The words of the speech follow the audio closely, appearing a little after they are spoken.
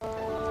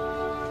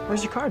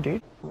Where's your car,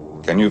 dude?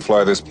 Can you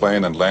fly this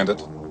plane and land it?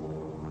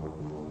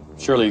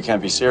 Surely you can't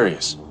be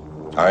serious.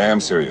 I am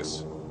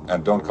serious.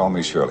 And don't call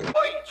me Shirley. 21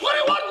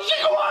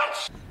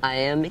 gigawatts! I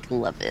am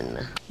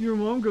McLovin. Your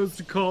mom goes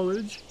to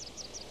college.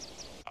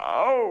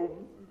 Oh,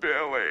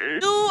 Billy.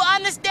 Do you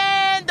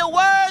understand the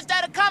words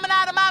that are coming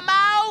out of my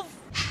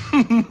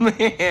mouth?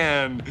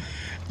 Man,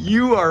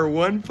 you are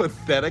one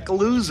pathetic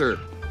loser.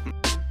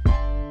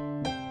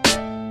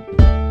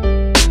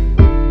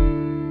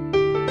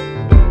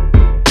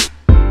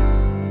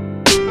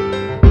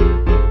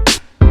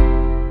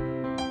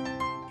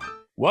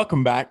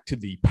 Welcome back to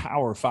the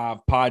Power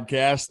 5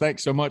 podcast.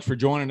 Thanks so much for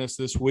joining us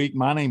this week.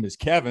 My name is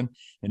Kevin,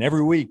 and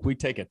every week we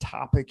take a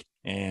topic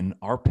and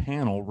our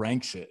panel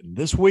ranks it. And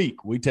this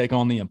week we take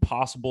on the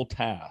impossible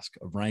task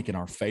of ranking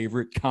our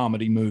favorite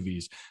comedy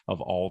movies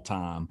of all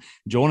time.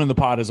 Joining the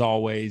pod as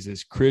always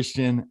is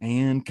Christian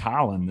and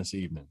Colin this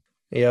evening.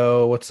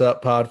 Yo, what's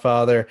up,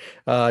 Podfather?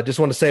 Just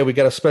want to say we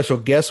got a special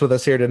guest with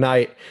us here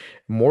tonight.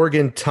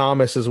 Morgan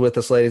Thomas is with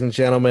us, ladies and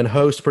gentlemen,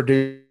 host,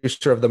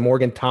 producer of the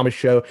Morgan Thomas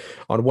Show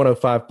on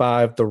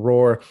 105.5 The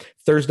Roar,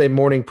 Thursday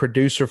morning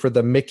producer for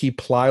the Mickey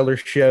Plyler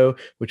Show,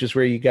 which is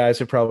where you guys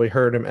have probably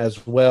heard him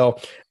as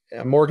well.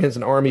 Morgan's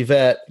an Army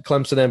vet,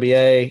 Clemson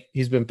MBA.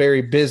 He's been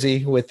very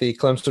busy with the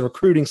Clemson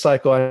recruiting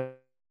cycle, I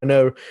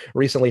know,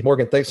 recently.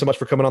 Morgan, thanks so much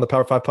for coming on the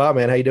Power 5 Pod,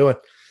 man. How you doing?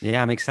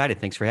 Yeah, I'm excited.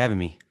 Thanks for having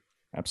me.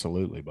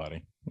 Absolutely,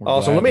 buddy.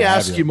 Awesome. Let me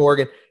ask you,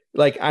 Morgan,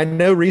 I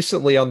know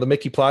recently on the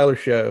Mickey Plyler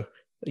Show,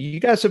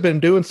 you guys have been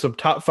doing some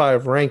top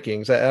 5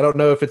 rankings. I don't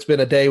know if it's been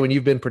a day when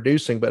you've been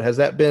producing, but has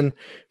that been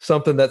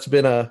something that's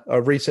been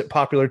a recent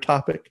popular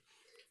topic?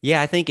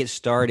 Yeah, I think it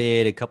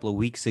started a couple of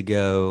weeks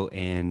ago,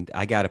 and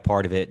I got a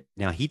part of it.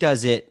 Now, he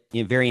does it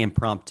very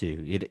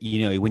impromptu.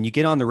 When you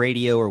get on the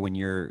radio or when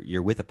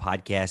you're with a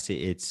podcast,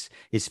 it's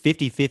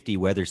 50-50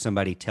 whether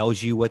somebody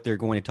tells you what they're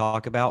going to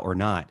talk about or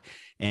not.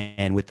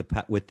 And with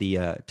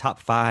the top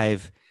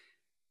 5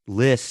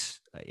 lists,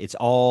 it's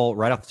all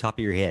right off the top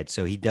of your head.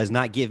 So he does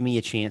not give me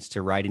a chance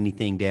to write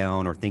anything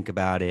down or think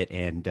about it,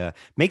 and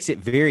makes it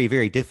very,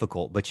 very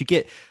difficult. But you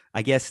get,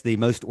 I guess, the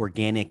most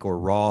organic or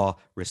raw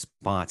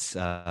response,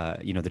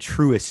 the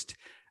truest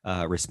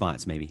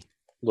response, maybe.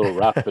 A little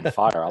rapid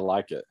fire. I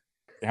like it.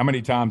 How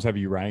many times have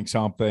you ranked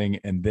something,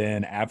 and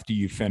then after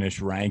you finish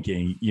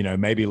ranking,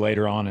 maybe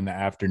later on in the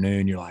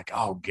afternoon, you're like,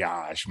 oh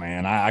gosh,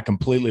 man, I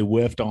completely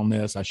whiffed on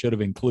this. I should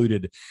have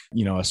included,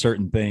 a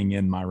certain thing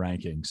in my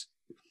rankings.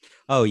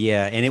 Oh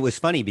yeah. And it was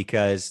funny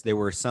because there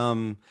were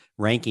some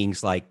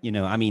rankings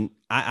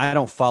I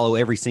don't follow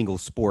every single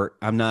sport.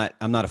 I'm not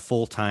a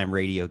full-time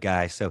radio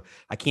guy, so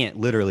I can't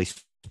literally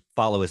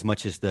follow as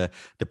much as the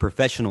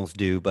professionals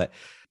do. But,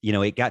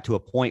 it got to a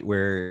point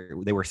where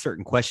there were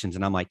certain questions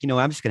and I'm like,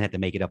 I'm just going to have to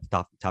make it up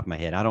top of my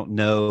head. I don't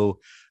know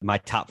my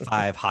top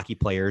 5 hockey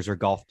players or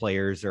golf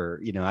players,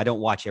 or, I don't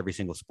watch every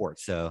single sport.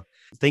 So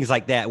things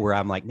like that, where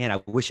I'm like, man, I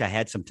wish I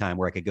had some time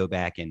where I could go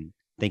back and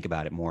think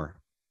about it more.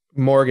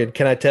 Morgan,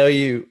 can I tell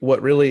you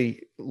what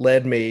really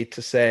led me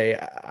to say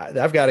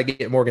I've got to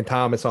get Morgan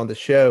Thomas on the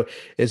show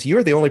is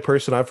you're the only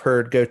person I've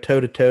heard go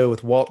toe-to-toe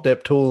with Walt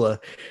Deptula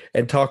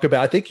and talk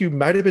about, I think you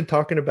might have been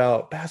talking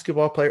about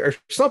basketball player or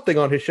something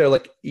on his show.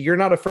 Like, you're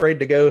not afraid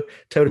to go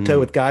toe-to-toe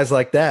with guys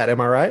like that.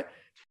 Am I right?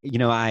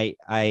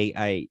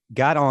 I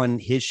got on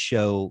his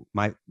show.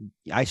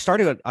 I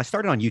started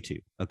on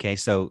YouTube. Okay.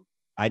 So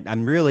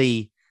I'm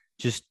really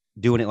just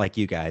doing it like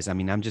you guys. I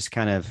mean, I'm just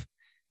kind of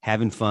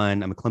having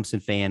fun. I'm a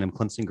Clemson fan. I'm a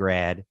Clemson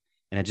grad.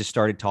 And I just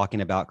started talking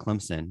about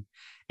Clemson,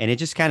 and it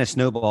just kind of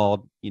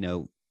snowballed,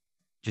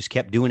 just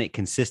kept doing it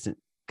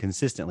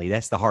consistently.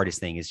 That's the hardest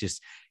thing, is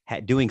just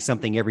doing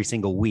something every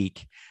single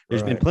week.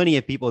 There's been plenty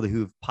of people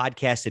who've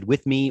podcasted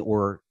with me,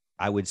 or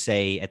I would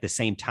say at the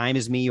same time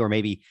as me, or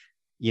maybe,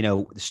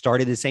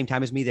 started at the same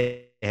time as me,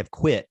 that have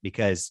quit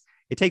because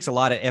it takes a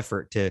lot of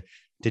effort to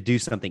do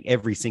something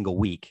every single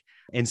week.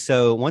 And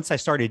so once I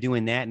started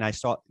doing that, and I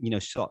saw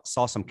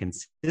some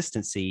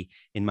consistency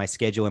in my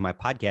schedule and my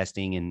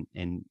podcasting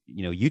and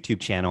YouTube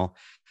channel,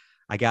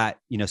 I got,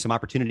 some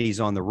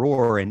opportunities on the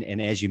Roar.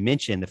 And as you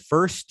mentioned, the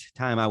first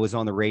time I was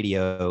on the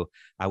radio,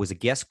 I was a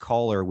guest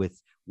caller with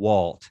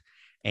Walt,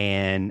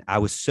 and I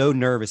was so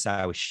nervous.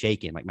 I was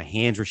shaking, like my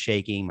hands were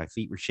shaking, my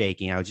feet were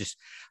shaking. I was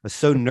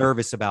so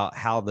nervous about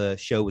how the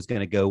show was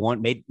going to go.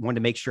 Wanted to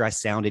make sure I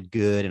sounded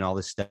good and all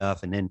this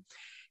stuff. And then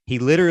he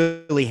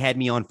literally had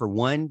me on for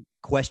one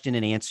question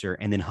and answer,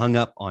 and then hung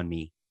up on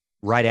me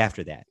right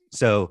after that.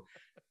 So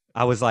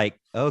I was like,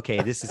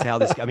 okay, this is how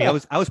this,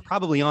 I was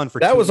probably on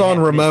for that was on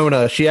Ramona.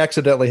 Minutes. She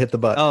accidentally hit the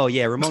button. Oh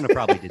yeah. Ramona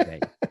probably did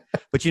that.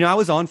 But, I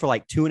was on for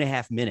like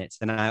 2.5 minutes,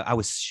 and I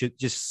was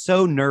just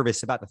so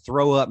nervous, about to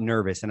throw up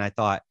nervous. And I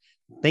thought,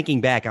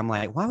 thinking back, I'm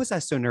like, why was I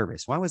so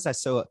nervous? Why was I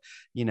so,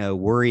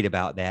 worried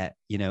about that?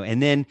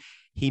 And then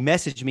he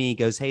messaged me, he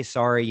goes, hey,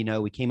 sorry,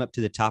 we came up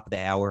to the top of the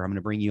hour. I'm going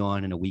to bring you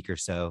on in a week or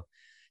so.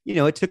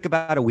 It took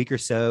about a week or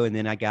so, and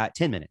then I got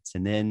 10 minutes.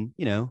 And then,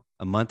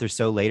 a month or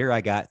so later,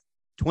 I got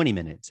 20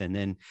 minutes. And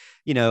then,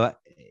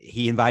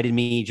 he invited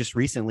me just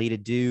recently to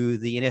do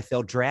the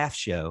NFL draft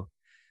show,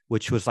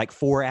 which was like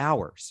 4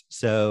 hours.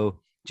 So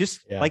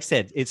Just Yeah. like I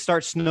said, it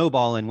starts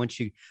snowballing once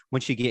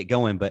you get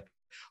going. But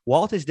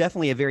Walt is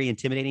definitely a very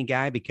intimidating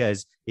guy,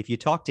 because if you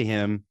talk to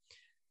him,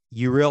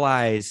 you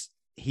realize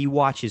he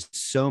watches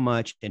so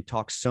much and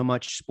talks so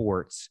much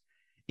sports.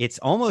 It's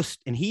almost,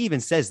 and he even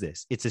says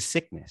this, it's a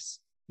sickness.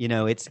 You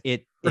know, it's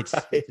Right.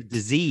 a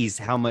disease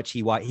how much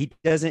he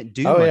doesn't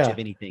do Oh, much yeah. of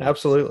anything.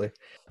 Absolutely.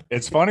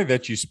 It's funny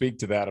that you speak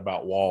to that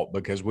about Walt,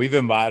 because we've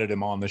invited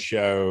him on the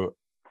show.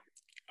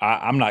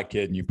 I'm not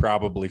kidding you,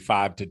 probably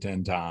 5 to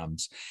 10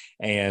 times,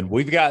 and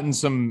we've gotten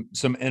some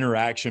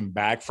interaction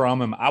back from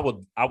him. I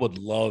would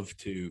love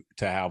to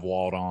have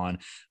Walt on.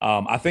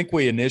 I think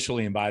we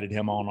initially invited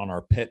him on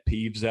our pet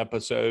peeves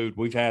episode.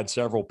 We've had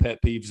several pet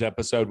peeves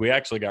episode. We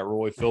actually got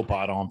Roy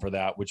Philpott on for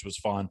that, which was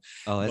fun.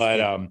 Oh, that's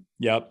But good.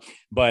 yep.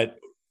 But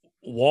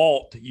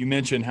Walt, you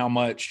mentioned how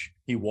much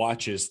he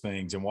watches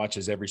things and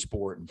watches every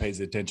sport and pays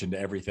attention to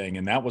everything.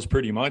 And that was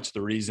pretty much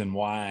the reason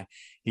why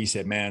he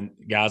said, man,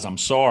 guys, I'm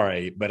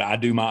sorry, but I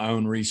do my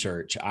own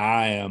research.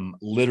 I am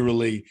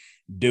literally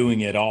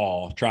doing it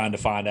all, trying to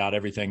find out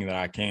everything that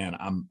I can.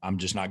 I'm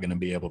just not going to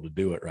be able to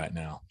do it right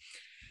now.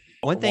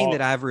 One thing Walt-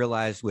 that I've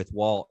realized with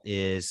Walt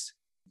is,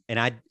 and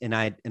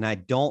I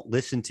don't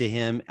listen to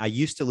him. I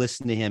used to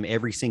listen to him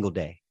every single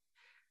day,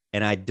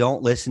 and I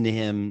don't listen to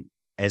him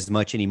as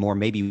much anymore.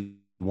 Maybe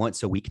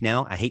once a week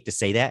now. I hate to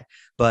say that,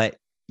 but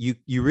you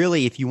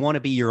really, if you want to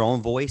be your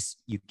own voice,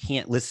 you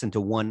can't listen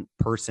to one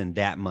person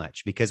that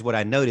much, because what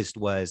I noticed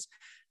was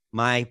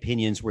my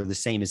opinions were the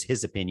same as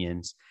his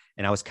opinions.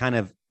 And I was kind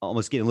of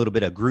almost getting a little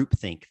bit of group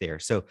think there.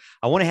 So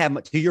I want to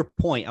have, to your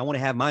point, I want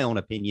to have my own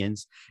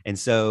opinions. And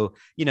so,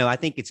 you know, I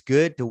think it's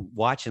good to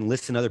watch and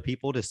listen to other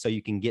people, just so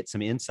you can get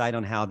some insight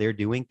on how they're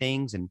doing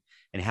things, and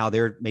how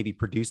they're maybe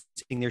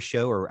producing their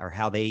show, or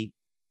how they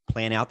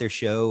plan out their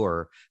show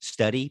or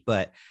study.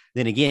 But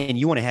then again,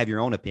 you want to have your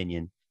own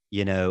opinion,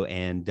 you know,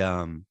 and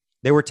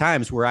there were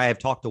times where I have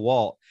talked to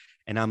Walt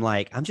and I'm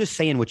like, I'm just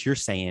saying what you're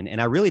saying,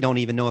 and I really don't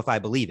even know if I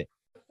believe it.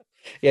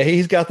 Yeah,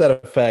 he's got that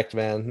effect,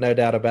 man. No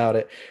doubt about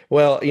it.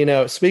 Well, you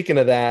know, speaking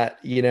of that,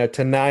 you know,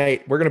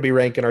 tonight we're going to be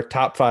ranking our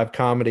top 5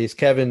 comedies.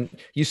 Kevin,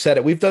 you said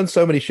it. We've done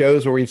so many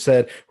shows where we've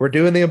said we're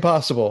doing the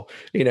impossible.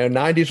 You know,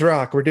 90s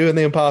rock, we're doing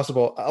the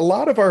impossible. A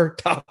lot of our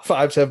top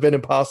 5s have been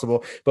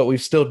impossible, but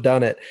we've still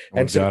done it.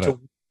 And so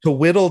to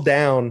whittle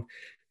down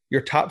your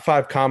top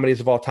 5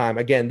 comedies of all time.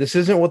 Again, this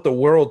isn't what the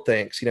world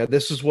thinks. You know,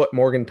 this is what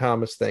Morgan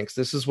Thomas thinks.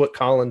 This is what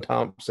Colin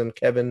Thompson,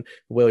 Kevin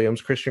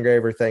Williams, Christian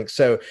Graver thinks.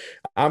 So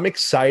I'm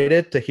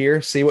excited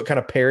to see what kind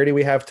of parody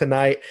we have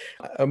tonight.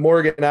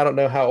 Morgan, I don't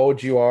know how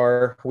old you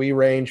are. We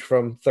range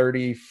from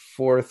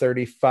 34,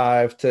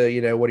 35 to, you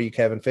know, what are you,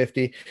 Kevin,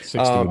 50?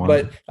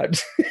 61.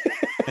 But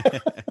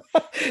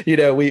you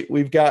know,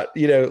 we've got,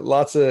 you know,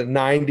 lots of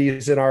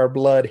 90s in our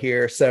blood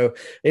here. So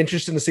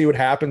interesting to see what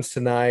happens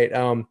tonight.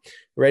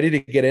 Ready to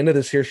get into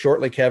this here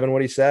shortly, Kevin. What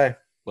do you say?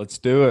 Let's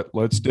do it.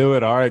 Let's do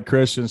it. All right,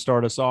 Christian,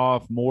 start us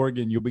off.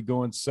 Morgan, you'll be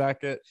going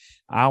second.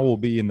 I will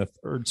be in the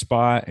 3rd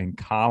spot, and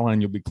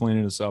Colin, you'll be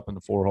cleaning us up in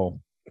the 4 hole.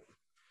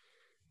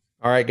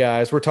 All right,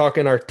 guys, we're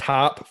talking our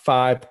top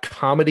 5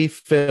 comedy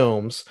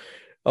films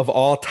of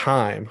all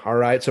time. All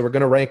right, so we're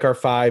going to rank our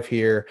 5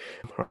 here.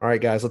 All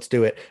right, guys, let's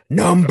do it.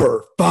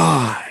 Number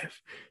 5.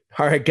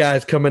 All right,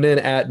 guys, coming in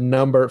at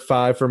number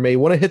 5 for me.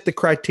 Want to hit the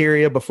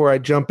criteria before I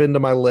jump into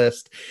my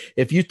list.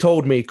 If you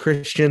told me,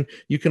 Christian,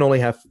 you can only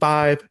have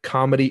 5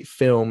 comedy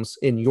films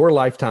in your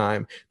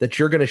lifetime that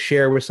you're going to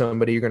share with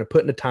somebody, you're going to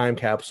put in a time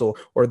capsule,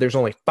 or there's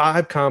only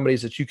 5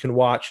 comedies that you can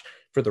watch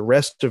for the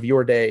rest of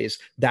your days,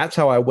 that's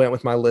how I went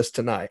with my list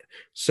tonight.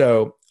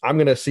 So I'm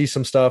going to see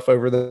some stuff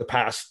over the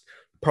past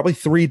probably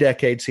 3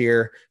 decades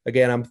here.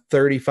 Again, I'm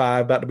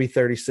 35, about to be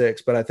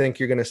 36, but I think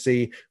you're going to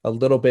see a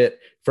little bit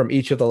from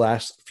each of the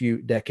last few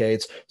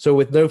decades. So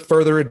with no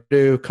further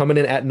ado, coming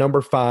in at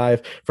number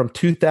 5 from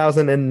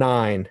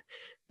 2009.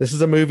 This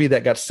is a movie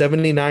that got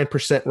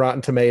 79%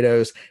 Rotten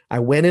Tomatoes. I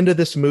went into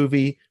this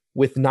movie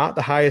with not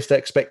the highest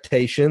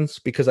expectations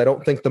because I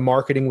don't think the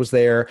marketing was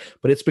there,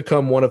 but it's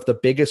become one of the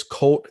biggest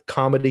cult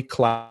comedy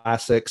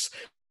classics.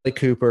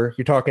 Cooper,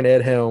 you're talking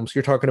Ed Helms,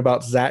 you're talking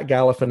about Zach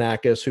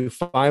Galifianakis, who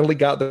finally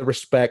got the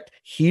respect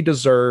he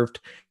deserved.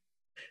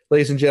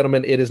 Ladies and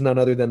gentlemen, it is none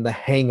other than The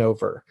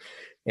Hangover.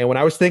 And when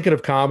I was thinking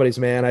of comedies,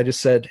 man, I just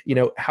said, you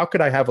know, how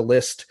could I have a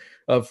list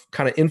of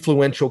kind of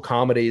influential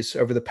comedies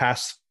over the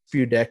past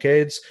few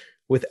decades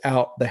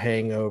without The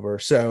Hangover?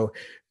 So,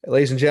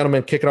 ladies and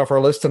gentlemen, kicking off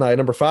our list tonight,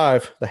 number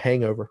 5, The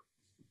Hangover.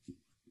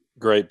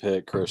 Great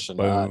pick, Christian.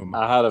 Boom.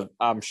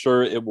 I'm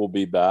sure it will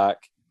be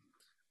back.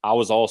 I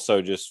was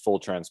also, just full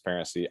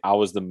transparency, I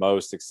was the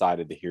most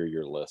excited to hear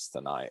your list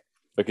tonight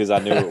because I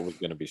knew it was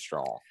going to be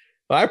strong.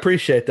 Well, I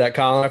appreciate that,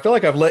 Colin. I feel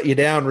like I've let you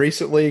down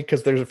recently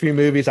because there's a few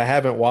movies I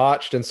haven't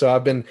watched. And so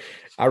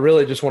I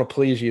really just want to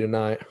please you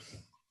tonight.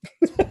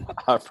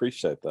 I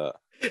appreciate that.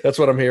 That's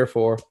what I'm here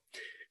for.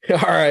 All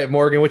right,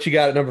 Morgan, what you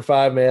got at number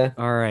 5, man?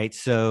 All right.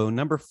 So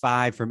number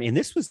 5 for me, and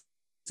this was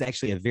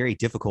actually a very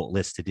difficult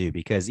list to do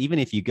because even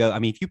if you go, I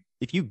mean,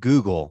 if you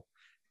Google,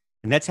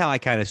 and that's how I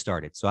kind of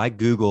started. So I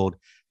Googled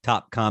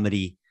top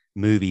comedy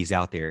movies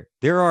out there.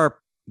 There are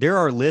there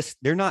are lists.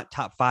 They're not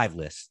top 5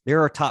 lists.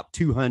 There are top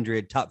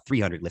 200, top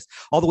 300 lists,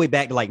 all the way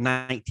back to like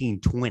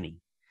 1920.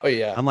 Oh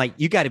yeah. I'm like,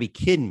 you got to be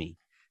kidding me.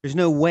 There's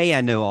no way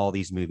I know all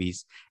these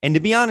movies. And to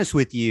be honest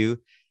with you,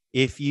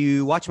 if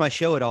you watch my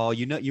show at all,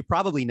 you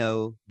probably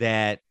know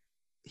that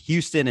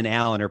Houston and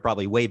Allen are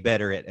probably way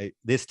better at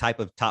this type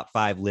of top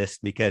 5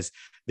 list because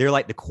they're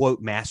like the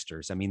quote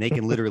masters. I mean, they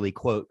can literally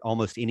quote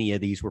almost any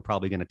of these we're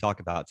probably going to talk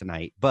about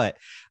tonight. But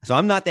so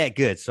I'm not that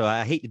good. So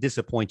I hate to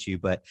disappoint you,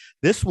 but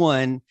this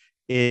one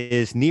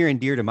is near and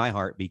dear to my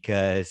heart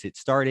because it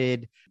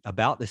started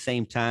about the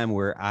same time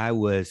where I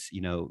was,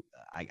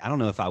 I don't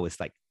know if I was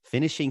like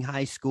finishing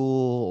high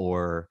school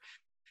or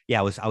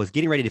I was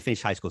getting ready to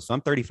finish high school. So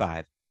I'm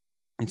 35.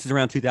 This is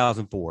around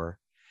 2004.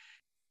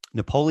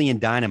 Napoleon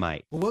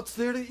Dynamite. What's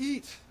there to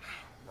eat?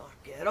 Knock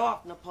it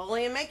off,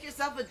 Napoleon. Make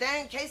yourself a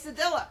dang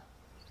quesadilla.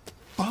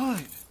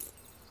 Fine.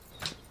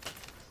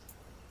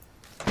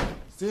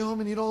 Stay home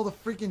and eat all the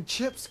freaking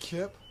chips,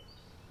 Kip.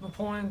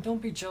 Napoleon,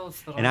 don't be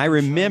jealous that and I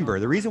remember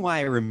the reason why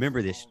I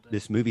remember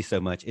this movie so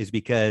much is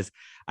because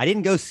I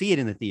didn't go see it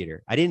in the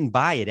theater. I didn't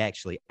buy it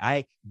actually.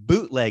 I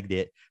bootlegged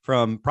it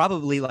from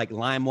probably like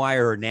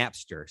LimeWire or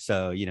Napster.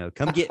 So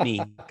come get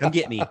me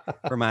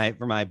for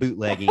my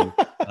bootlegging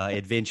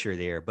adventure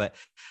there. But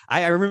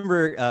I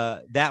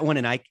remember that one,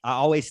 and I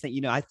always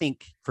think I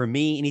think for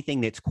me anything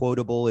that's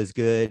quotable is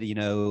good.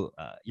 Your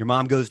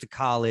mom goes to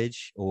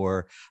college,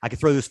 or I could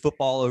throw this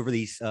football over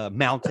these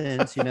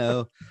mountains.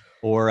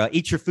 Or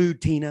eat your food,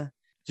 Tina,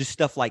 just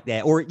stuff like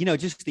that. Or,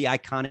 just the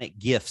iconic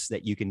gifts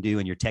that you can do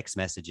in your text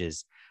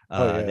messages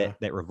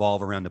that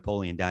revolve around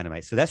Napoleon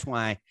Dynamite. So that's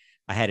why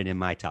I had it in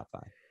my top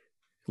 5.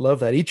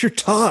 Love that. Eat your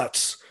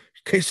tots.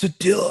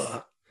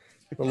 Quesadilla.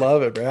 I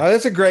love it, bro.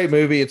 That's a great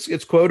movie.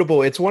 It's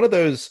quotable. It's one of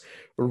those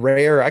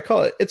rare, I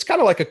call it's kind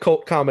of like a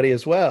cult comedy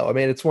as well. I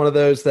mean, it's one of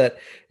those that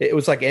it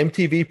was like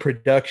MTV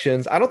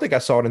Productions. I don't think I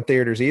saw it in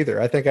theaters either.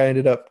 I think I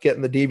ended up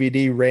getting the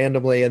DVD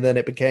randomly, and then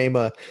it became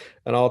an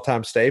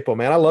all-time staple.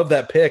 Man, I love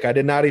that pick. I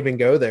did not even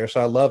go there, so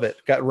I love it.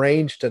 Got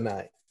range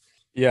tonight.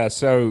 Yeah,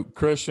 so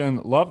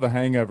Christian, love the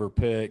Hangover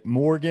pick.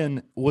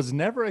 Morgan was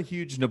never a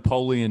huge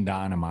Napoleon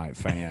Dynamite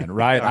fan,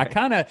 right? Right. I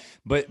kind of,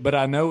 but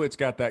I know it's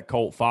got that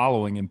cult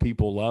following and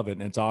people love it.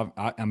 And it's all,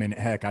 I mean,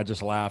 heck, I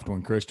just laughed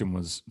when Christian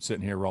was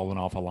sitting here rolling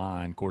off a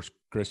line. Of course,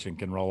 Christian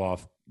can roll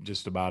off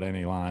just about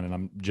any line, and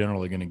I'm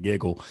generally going to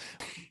giggle.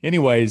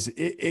 Anyways,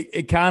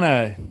 it kind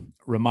of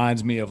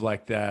reminds me of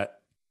like that.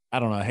 I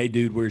don't know. Hey,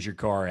 dude, where's your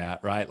car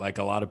at? Right. Like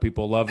a lot of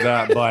people love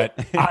that, but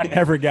I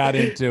never got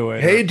into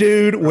it. Hey,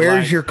 dude,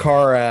 where's your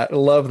car at? I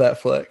love that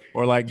flick.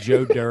 Or like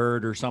Joe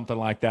Dirt or something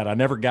like that. I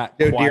never got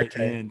quite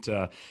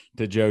into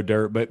Joe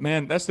Dirt, but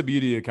man, that's the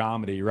beauty of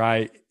comedy,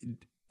 right?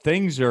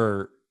 Things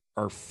are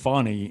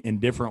funny in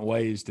different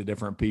ways to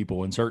different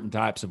people in certain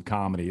types of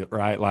comedy,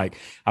 right? Like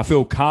I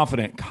feel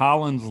confident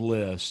Colin's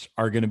lists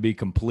are going to be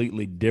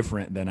completely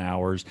different than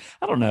ours.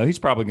 I don't know. He's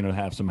probably going to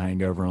have some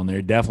Hangover on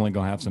there. Definitely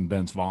going to have some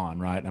Vince Vaughn,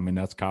 right? I mean,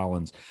 that's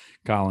Colin's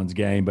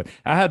game. But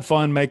I had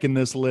fun making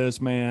this list,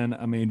 man.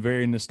 I mean,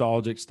 very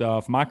nostalgic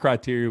stuff. My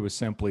criteria was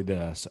simply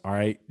this, all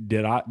right?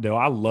 Do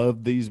I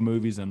love these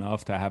movies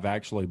enough to have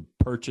actually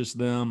purchased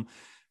them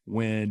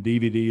when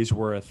DVDs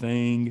were a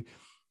thing?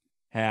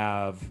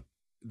 Have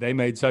they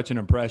made such an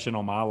impression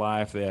on my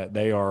life that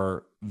they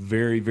are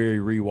very, very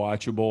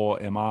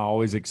rewatchable? Am I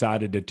always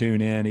excited to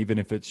tune in, even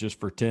if it's just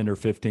for 10 or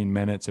 15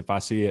 minutes? If I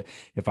see it,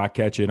 if I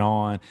catch it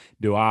on,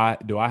 do I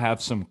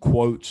have some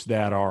quotes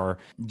that are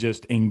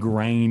just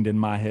ingrained in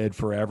my head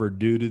forever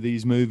due to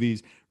these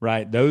movies?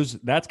 Right.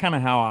 That's kind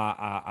of how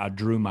I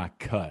drew my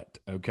cut.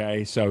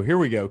 Okay. So here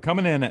we go.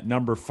 Coming in at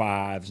number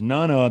 5,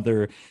 none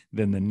other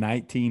than the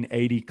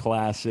 1980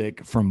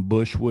 classic from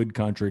Bushwood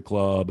Country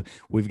Club.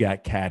 We've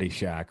got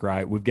Caddyshack,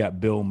 right? We've got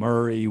Bill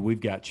Murray. We've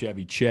got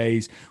Chevy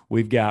Chase.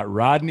 We've got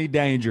Rodney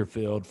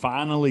Dangerfield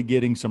finally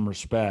getting some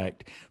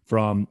respect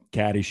from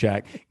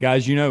Caddyshack.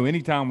 Guys,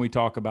 anytime we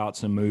talk about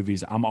some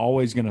movies, I'm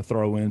always going to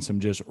throw in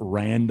some just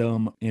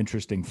random,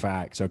 interesting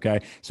facts, okay?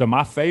 So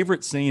my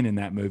favorite scene in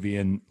that movie,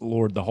 and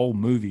Lord, the whole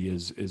movie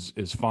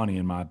is funny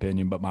in my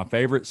opinion, but my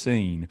favorite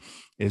scene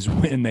is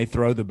when they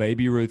throw the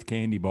Baby Ruth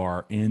candy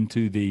bar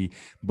into the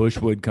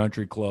Bushwood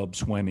Country Club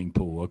swimming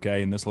pool,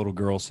 okay? And this little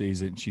girl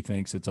sees it and she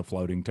thinks it's a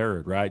floating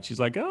turd, right? She's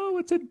like,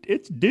 oh,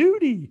 it's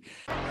Duty.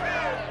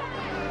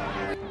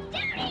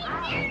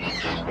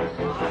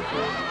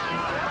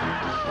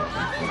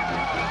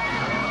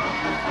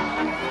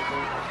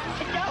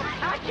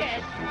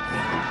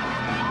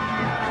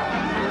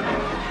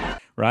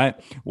 Right.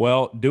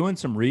 Well, doing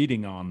some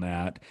reading on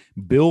that,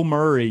 Bill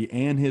Murray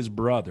and his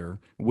brother,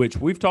 which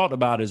we've talked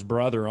about his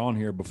brother on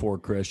here before,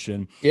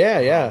 Christian.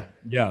 Yeah.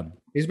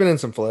 He's been in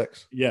some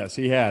flicks. Yes,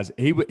 he has.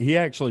 He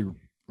actually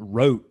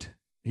wrote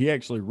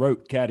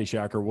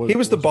Caddyshack. He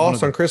was the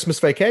boss on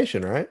Christmas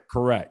Vacation, right?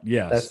 Correct.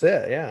 Yes. That's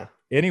it. Yeah.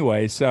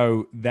 Anyway,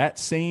 so that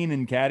scene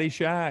in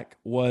Caddyshack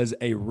was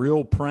a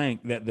real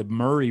prank that the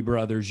Murray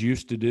brothers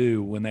used to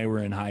do when they were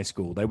in high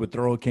school. They would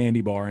throw a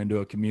candy bar into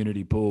a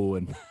community pool,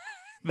 and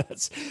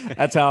that's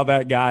how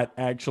that got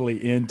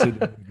actually into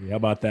the movie. How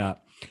about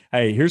that?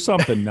 Hey, here's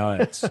something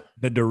nuts.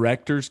 The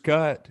director's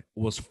cut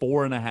was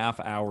 4.5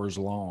 hours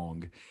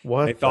long.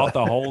 What? They thought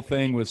the whole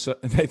thing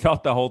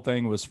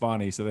was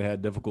funny, so they had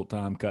a difficult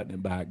time cutting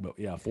it back. But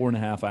yeah,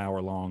 4.5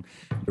 hour long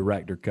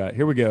director cut.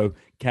 Here we go.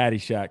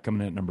 Caddyshack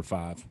coming in at number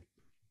 5.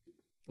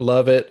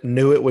 Love it.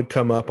 Knew it would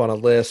come up on a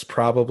list.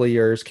 Probably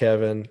yours,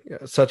 Kevin.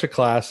 Such a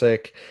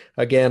classic.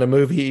 Again, a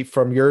movie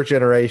from your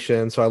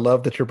generation. So I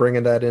love that you're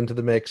bringing that into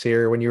the mix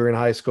here. When you were in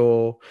high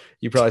school,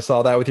 you probably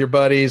saw that with your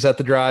buddies at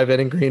the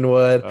drive-in in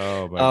Greenwood.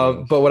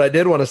 But what I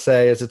did want to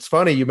say is it's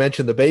funny you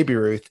mentioned the Baby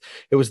Ruth.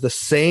 It was the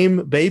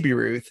same Baby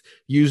Ruth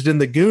used in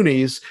the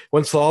Goonies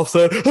when Sloth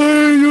said,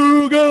 "Hey,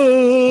 you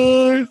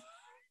guys."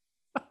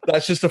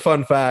 That's just a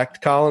fun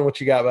fact. Colin, what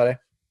you got, buddy?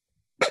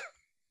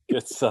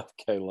 Good stuff,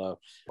 Caleb.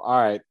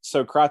 All right.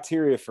 So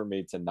criteria for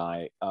me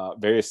tonight,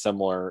 very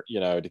similar,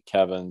 to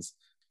Kevin's,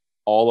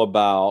 all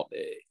about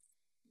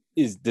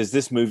does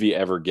this movie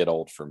ever get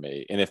old for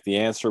me? And if the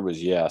answer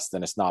was yes,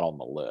 then it's not on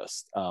the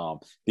list.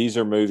 These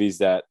are movies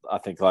that I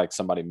think, like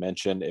somebody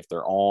mentioned, if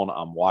they're on,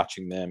 I'm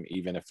watching them,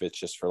 even if it's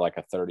just for like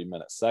a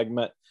 30-minute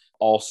segment.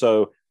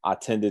 Also, I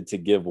tended to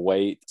give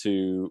weight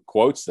to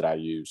quotes that I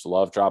use.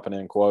 Love dropping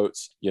in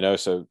quotes,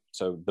 so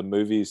the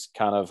movies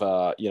kind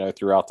of,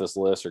 throughout this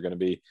list are going to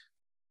be.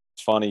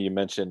 It's funny you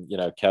mentioned,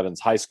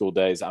 Kevin's high school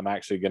days. I'm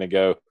actually going to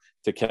go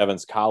to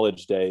Kevin's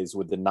college days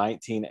with the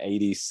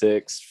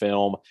 1986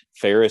 film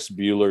Ferris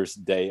Bueller's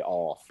Day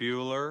Off.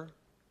 Bueller.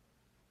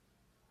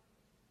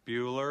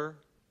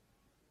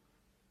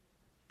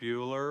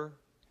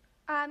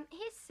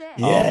 He's sick.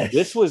 Yes.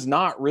 This was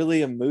not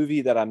really a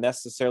movie that I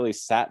necessarily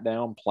sat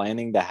down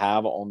planning to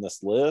have on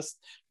this list,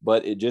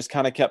 but it just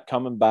kind of kept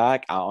coming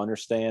back. I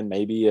understand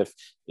maybe if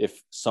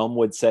some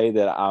would say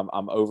that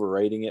I'm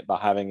overrating it by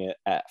having it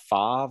at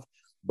 5,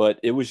 but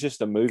it was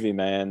just a movie,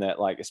 man, that,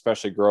 like,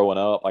 especially growing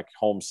up, like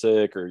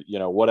homesick or,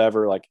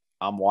 whatever, like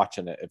I'm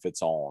watching it if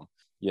it's on.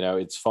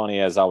 It's funny,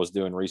 as I was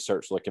doing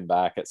research, looking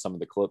back at some of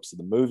the clips of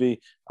the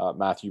movie,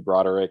 Matthew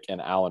Broderick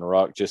and Alan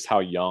Ruck, just how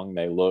young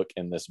they look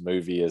in this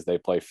movie as they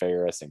play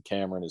Ferris, and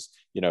Cameron is,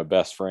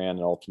 best friend.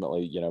 And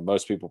ultimately,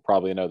 most people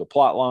probably know the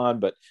plot line,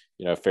 but,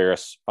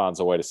 Ferris finds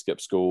a way to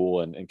skip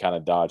school and kind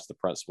of dodge the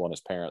principal and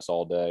his parents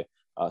all day.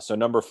 So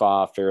number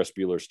 5, Ferris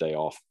Bueller's Day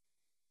Off.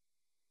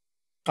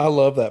 I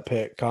love that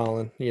pick,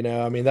 Colin.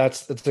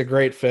 It's a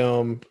great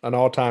film, an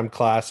all-time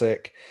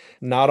classic.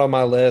 Not on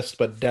my list,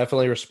 but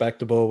definitely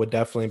respectable, would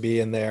definitely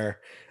be in there.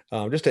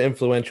 Just an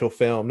influential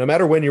film. No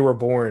matter when you were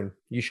born,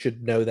 you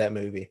should know that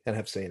movie and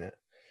have seen it.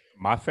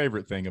 My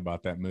favorite thing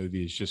about that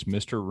movie is just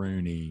Mr.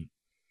 Rooney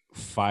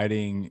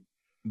fighting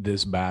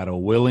this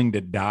battle, willing to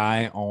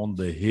die on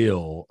the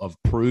hill of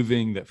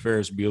proving that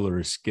Ferris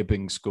Bueller is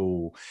skipping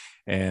school,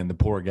 and the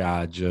poor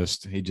guy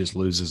just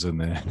loses in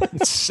there.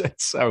 It's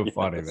so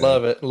funny, man.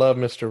 Love it. Love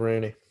Mr.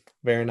 Rooney.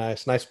 Very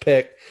nice. Nice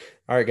pick.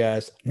 All right,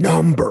 guys.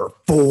 Number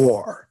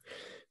 4.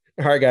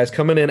 All right, guys,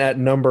 coming in at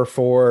number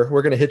 4,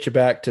 we're going to hit you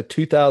back to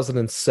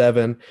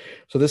 2007.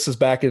 So this is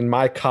back in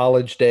my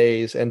college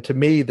days. And to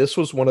me, this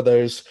was one of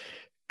those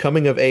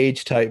coming of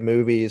age type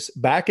movies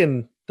back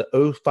in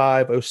the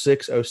 05,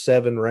 06,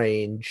 07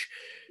 range.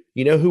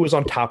 You know who was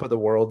on top of the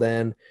world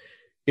then?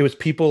 It was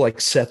people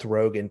like Seth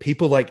Rogen,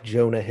 people like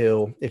Jonah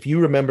Hill. If you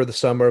remember the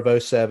summer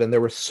of 07,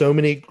 there were so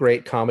many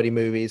great comedy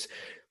movies.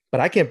 But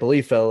I can't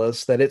believe,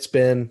 fellas, that it's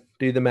been,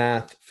 do the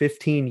math,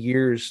 15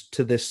 years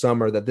to this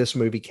summer that this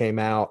movie came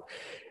out.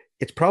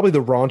 It's probably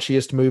the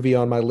raunchiest movie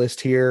on my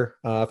list here.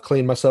 I've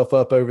cleaned myself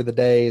up over the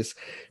days.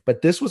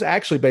 But this was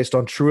actually based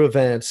on true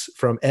events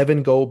from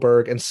Evan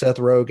Goldberg and Seth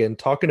Rogen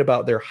talking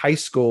about their high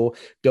school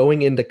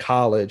going into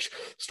college,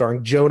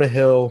 starring Jonah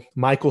Hill,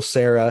 Michael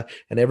Cera,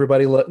 and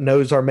everybody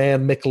knows our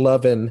man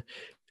McLovin.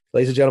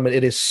 Ladies and gentlemen,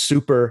 it is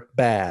Super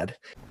Bad.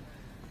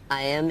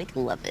 I am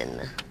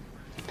McLovin.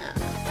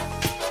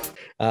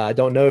 I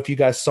don't know if you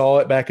guys saw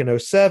it back in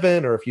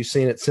 07 or if you've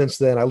seen it since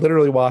then. I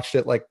literally watched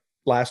it like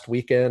last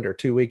weekend or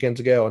 2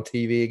 weekends ago on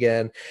TV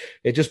again.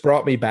 It just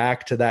brought me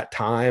back to that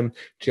time.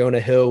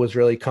 Jonah Hill was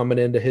really coming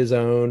into his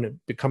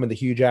own, becoming the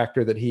huge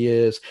actor that he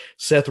is.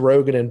 Seth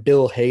Rogen and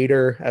Bill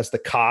Hader as the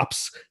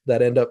cops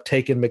that end up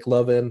taking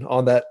McLovin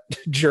on that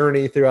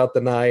journey throughout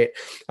the night.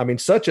 I mean,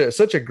 such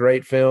a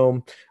great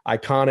film,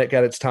 iconic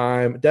at its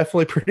time,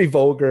 definitely pretty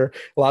vulgar,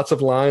 lots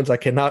of lines I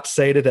cannot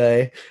say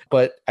today,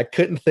 but I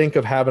couldn't think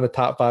of having a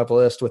top 5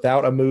 list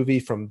without a movie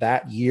from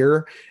that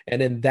year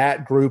and in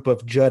that group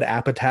of Judd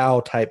Apatow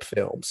type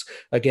films.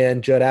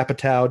 Again, Judd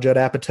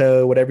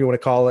Apatow, whatever you want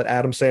to call it,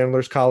 Adam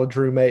Sandler's college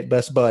roommate,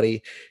 best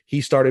buddy. He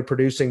started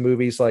producing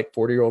movies like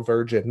 40-Year-Old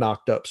Virgin,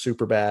 Knocked Up,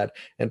 Superbad.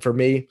 And for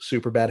me,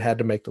 Superbad had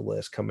to make the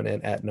list, coming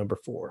in at number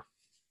 4.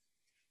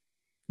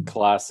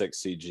 Classic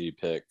CG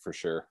pick for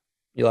sure.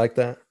 You like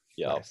that?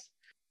 Yeah.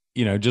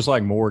 Nice. Just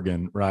like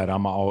Morgan, right?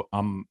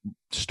 I'm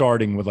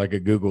starting with like a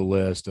Google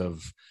list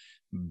of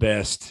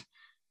best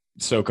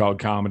so-called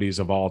comedies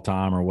of all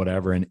time or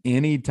whatever. And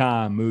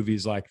anytime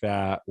movies like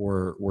that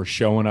were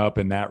showing up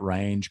in that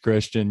range,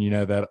 Christian,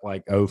 that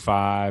like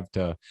 05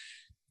 to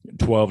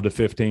 12 to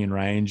 15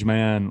 range,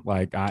 man,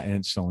 like I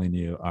instantly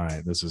knew, all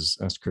right,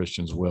 that's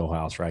Christian's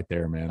wheelhouse right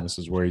there, man. This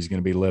is where he's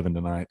going to be living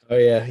tonight. Oh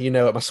yeah, you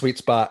know it, my sweet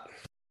spot.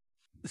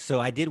 So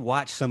I did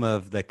watch some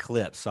of the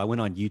clips. So I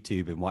went on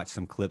YouTube and watched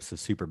some clips of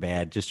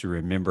Superbad just to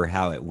remember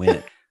how it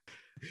went.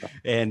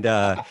 And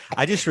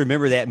I just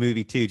remember that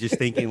movie too, just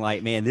thinking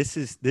like, man, this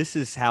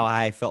is how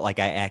I felt like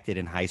I acted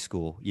in high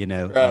school, you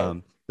know.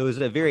 Right. It was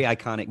a very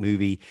iconic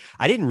movie.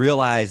 I didn't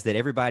realize that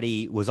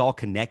everybody was all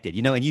connected,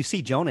 you know, and you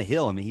see Jonah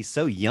Hill. I mean, he's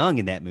so young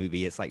in that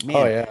movie. It's like, man,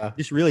 Oh yeah,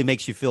 this really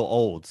makes you feel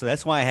old. So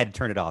that's why I had to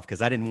turn it off,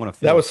 because I didn't want to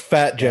feel that was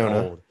Fat that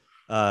Jonah. old.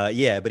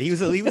 Yeah, but he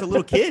was a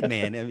little kid,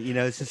 man. And, you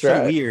know, it's just That's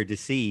so right. weird to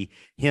see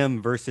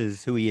him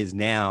versus who he is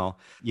now.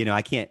 You know,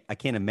 I can't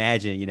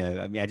imagine. You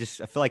know, I mean, I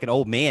feel like an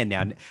old man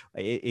now.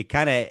 It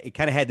kind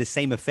of had the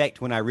same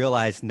effect when I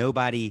realized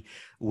nobody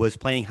was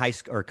playing high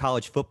school or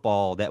college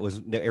football. That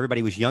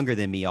everybody was younger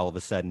than me all of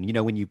a sudden. You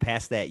know, when you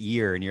pass that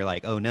year and you're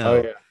like, oh no.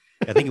 Oh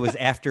yeah. I think it was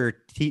after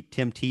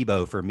Tim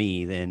Tebow for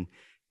me. Then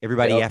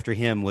everybody Yep. after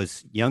him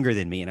was younger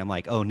than me, and I'm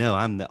like, oh no,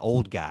 I'm the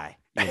old guy.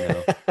 You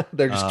know.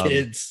 They're just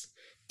kids.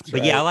 That's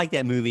But yeah, I right. like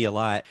that movie a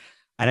lot.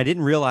 And I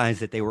didn't realize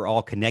that they were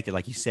all connected.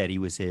 Like you said, he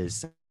was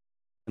his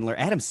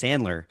Adam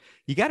Sandler.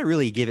 You got to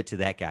really give it to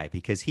that guy,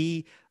 because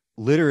he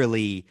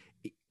literally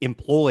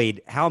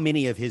employed how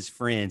many of his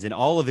friends in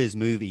all of his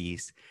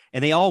movies,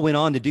 and they all went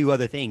on to do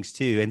other things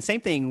too. And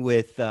same thing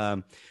with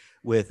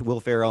Will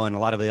Ferrell and a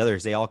lot of the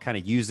others. They all kind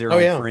of use their Oh,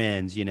 own yeah.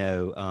 friends, you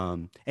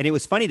know. And it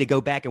was funny to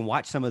go back and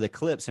watch some of the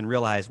clips and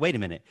realize, wait a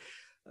minute,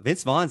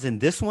 Vince Vaughn's in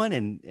this one,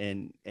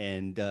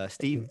 and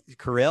Steve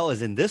Carell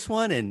is in this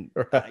one, and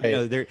Right. you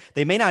know,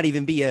 they may not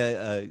even be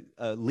a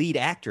lead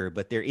actor,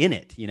 but they're in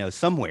it, you know,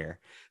 somewhere.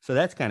 So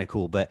that's kind of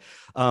cool. But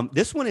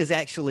this one is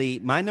actually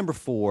my number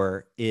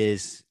 4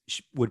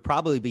 would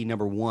probably be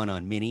number 1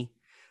 on Mini,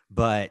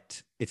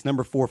 but it's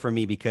number 4 for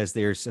me because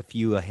there's a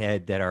few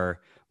ahead that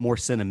are more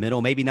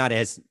sentimental, maybe not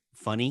as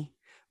funny,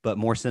 but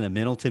more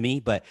sentimental to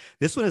me. But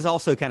this one is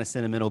also kind of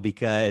sentimental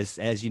because,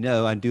 as you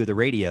know, I do the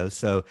radio,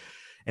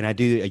 and I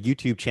do a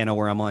YouTube channel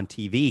where I'm on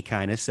TV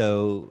kind of.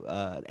 So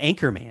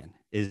Anchorman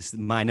is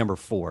my number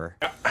 4.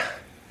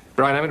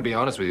 Brian, I'm going to be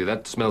honest with you.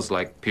 That smells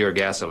like pure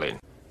gasoline.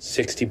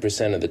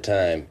 60% of the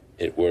time,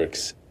 it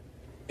works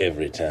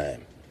every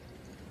time.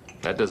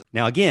 That does.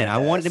 Now, again, I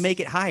wanted to make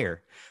it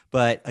higher,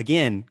 but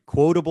again,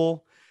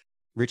 quotable,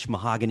 Rich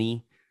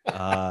Mahogany,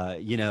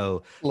 you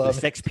know, Love the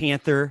it. Sex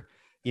Panther,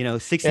 you know,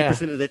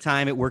 60% of the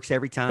time, it works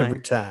every time.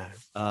 Every time.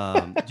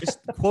 Just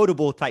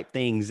quotable type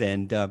things.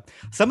 And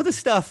some of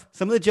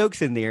the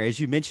jokes in there, as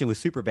you mentioned, was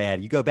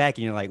Superbad. You go back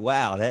and you're like,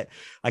 wow,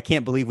 I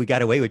can't believe we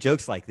got away with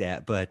jokes like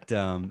that. But,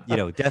 you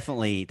know,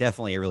 definitely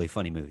a really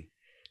funny movie.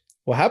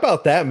 Well, how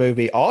about that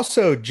movie?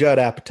 Also, Judd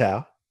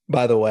Apatow,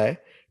 by the way,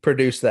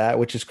 produced that,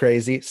 which is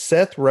crazy.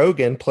 Seth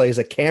Rogen plays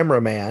a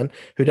cameraman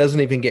who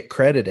doesn't even get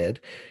credited.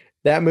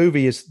 That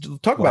movie is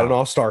talk about an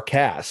all-star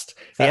cast.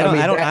 See,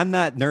 I'm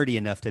not nerdy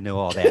enough to know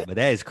all that, but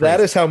that is crazy.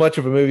 That is how much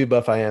of a movie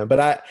buff I am. But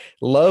I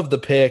love the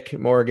pick.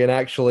 Morgan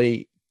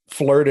actually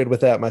flirted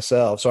with that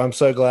myself. So I'm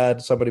so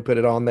glad somebody put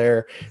it on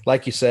there.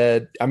 Like you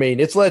said, I mean,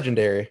 it's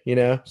legendary, you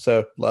know,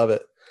 so love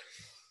it.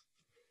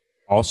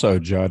 Also,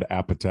 Judd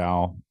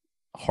Apatow,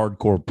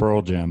 hardcore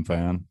Pearl Jam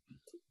fan.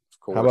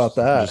 How about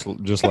that?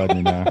 Just letting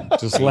you know.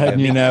 Just letting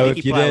you know Mickey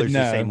if you Plyler's didn't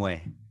know. the same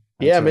way.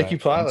 Yeah, That's Mickey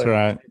right. Plyler.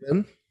 That's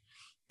right.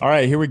 All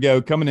right, here we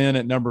go. Coming in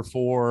at number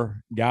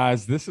 4,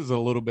 guys, this is a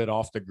little bit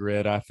off the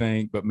grid, I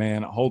think, but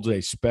man, it holds a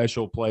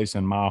special place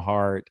in my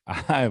heart.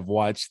 I have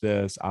watched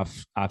this,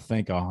 I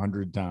think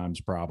 100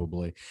 times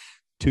probably.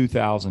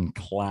 2000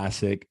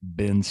 classic,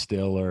 Ben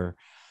Stiller,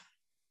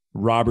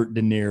 Robert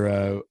De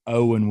Niro,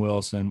 Owen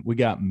Wilson. We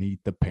got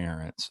Meet the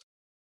Parents.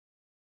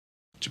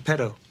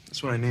 Geppetto.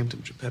 That's what I named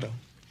him, Geppetto.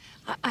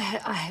 I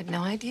had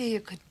no idea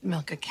you could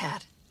milk a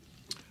cat.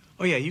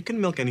 Oh yeah, you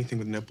can milk anything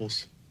with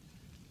nipples.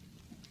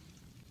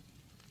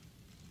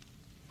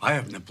 I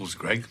have nipples,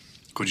 Greg.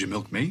 Could you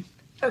milk me?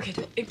 Okay,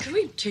 can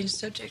we change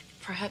subject,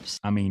 perhaps?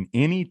 I mean,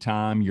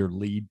 anytime your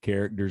lead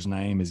character's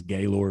name is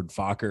Gaylord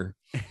Fokker,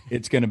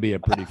 it's going to be a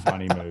pretty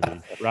funny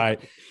movie,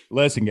 right?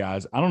 Listen,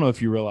 guys, I don't know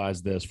if you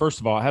realize this. First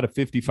of all, it had a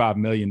 $55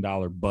 million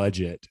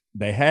budget.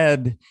 They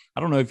had,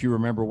 I don't know if you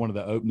remember one of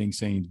the opening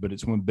scenes, but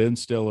it's when Ben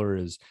Stiller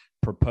is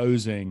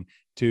proposing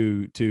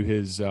to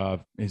his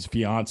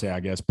fiance, I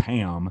guess,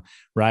 Pam,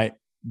 right?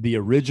 The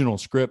original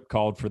script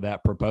called for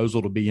that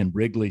proposal to be in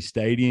Wrigley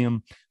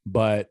Stadium,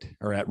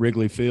 or at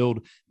Wrigley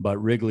Field, but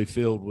Wrigley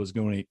Field was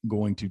going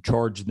to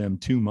charge them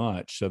too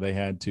much, so they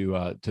had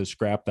to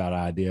scrap that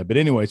idea. But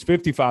anyways,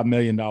 $55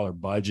 million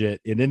budget.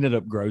 It ended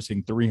up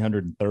grossing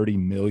 $330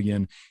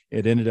 million.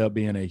 It ended up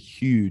being a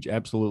huge,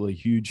 absolutely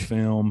huge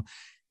film.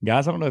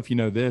 Guys, I don't know if you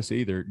know this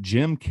either.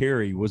 Jim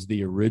Carrey was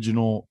the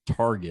original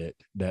target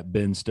that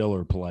Ben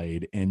Stiller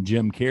played, and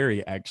Jim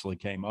Carrey actually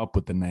came up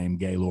with the name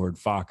Gaylord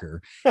Fokker,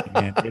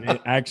 and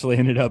it actually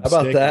ended up How about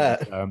sticking.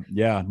 that?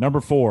 Yeah,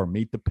 number 4,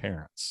 Meet the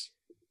Parents.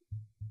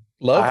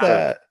 Love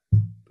that.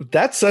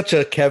 That's such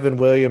a Kevin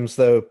Williams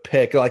though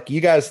pick. Like,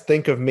 you guys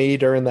think of me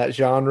during that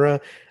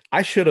genre.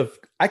 I should have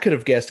I could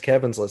have guessed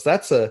Kevin's list.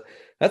 That's a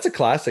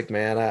classic,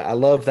 man. I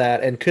love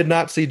that, and could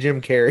not see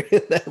Jim Carrey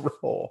in that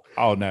role.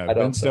 Oh no,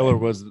 Ben Stiller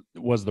was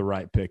the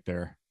right pick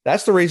there.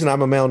 That's the reason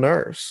I'm a male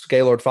nurse,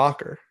 Gaylord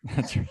Fokker.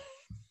 That's right.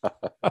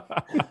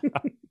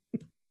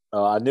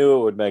 I knew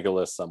it would make a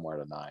list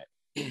somewhere tonight.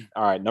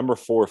 All right, number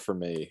 4 for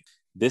me.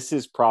 This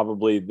is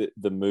probably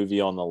the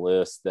movie on the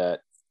list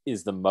that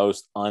is the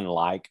most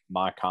unlike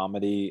my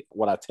comedy,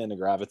 what I tend to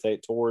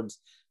gravitate towards.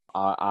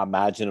 I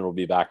imagine it'll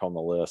be back on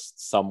the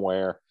list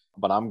somewhere,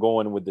 but I'm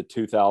going with the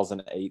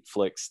 2008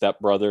 flick Step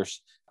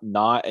Brothers.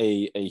 Not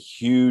a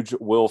huge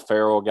Will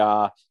Ferrell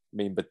guy. I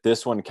mean, but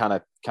this one kind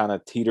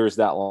of teeters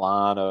that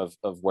line of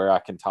where I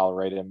can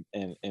tolerate him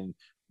and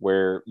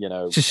where,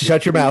 just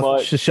shut your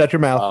mouth. Just shut your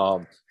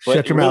mouth.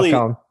 Shut your mouth,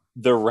 Colin.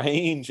 The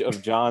range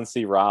of John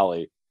C.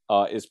 Reilly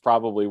is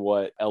probably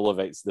what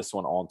elevates this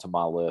one onto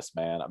my list,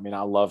 man. I mean,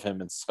 I love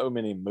him in so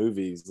many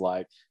movies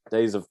like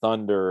Days of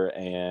Thunder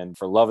and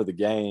For Love of the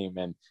Game.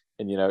 And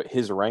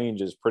his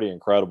range is pretty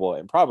incredible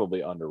and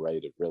probably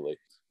underrated, really.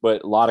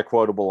 But a lot of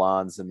quotable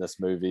lines in this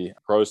movie.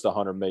 Grossed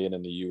 $100 million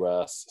in the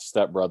U.S.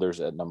 Step Brothers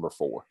at number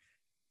 4.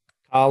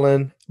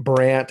 Colin,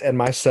 Brandt, and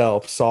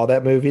myself saw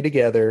that movie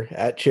together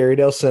at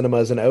Cherrydale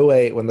Cinemas in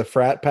 2008 when the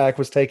frat pack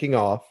was taking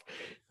off.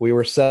 We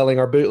were selling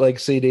our bootleg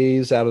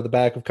CDs out of the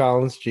back of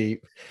Colin's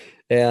Jeep.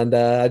 And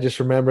I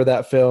just remember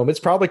that film. It's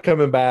probably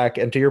coming back.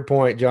 And to your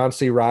point, John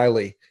C.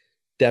 Reilly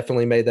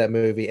definitely made that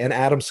movie, and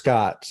Adam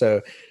Scott.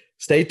 So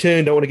stay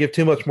tuned. Don't want to give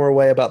too much more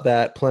away about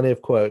that. Plenty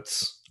of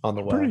quotes on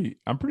the way.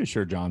 I'm pretty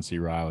sure John C.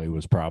 Reilly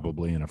was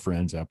probably in a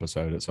Friends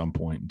episode at some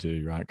point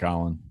too, right,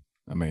 Colin?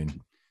 I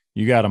mean,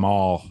 you got them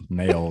all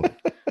nailed.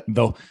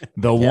 the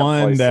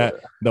one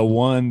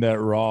that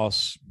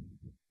Ross,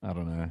 I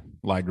don't know,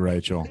 like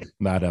Rachel,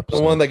 that episode.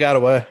 The one that got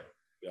away.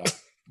 Yeah.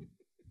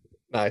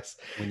 Nice.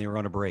 When they were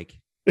on a break.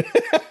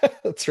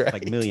 That's right.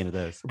 Like a million of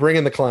those. Bring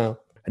in the clown.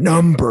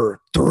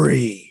 Number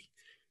 3.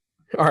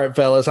 All right,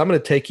 fellas, I'm going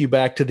to take you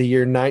back to the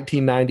year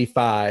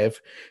 1995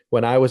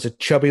 when I was a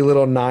chubby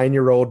little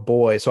 9-year-old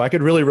boy. So I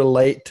could really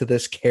relate to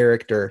this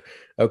character.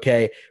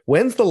 Okay.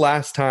 When's the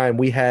last time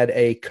we had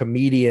a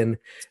comedian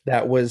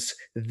that was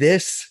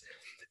this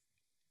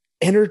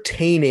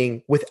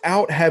entertaining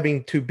without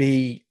having to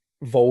be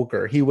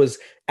vulgar? He was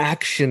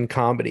action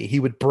comedy. He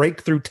would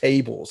break through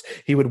tables.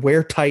 He would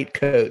wear tight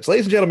coats.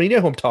 Ladies and gentlemen, you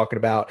know who I'm talking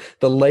about.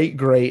 The late,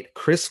 great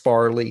Chris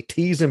Farley,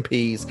 T's and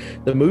P's.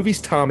 The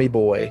movie's Tommy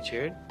Boy.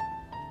 Richard,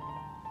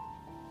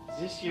 is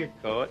this your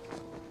coat?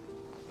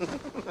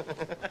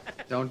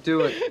 Don't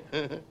do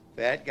it.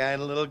 Fat guy in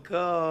a little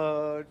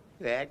coat.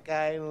 Fat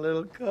guy in a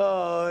little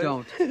coat.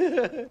 Don't.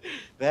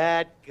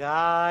 Fat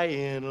guy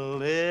in a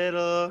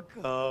little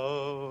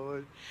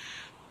coat.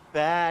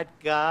 Fat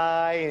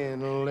guy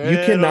in a little... You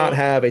cannot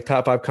have a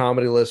top 5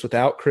 comedy list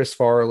without Chris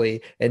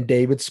Farley and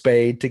David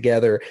Spade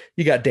together.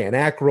 You got Dan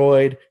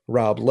Aykroyd,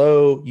 Rob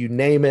Lowe, you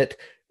name it.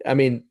 I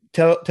mean,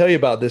 tell you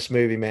about this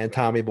movie, man,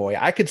 Tommy Boy.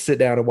 I could sit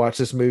down and watch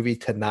this movie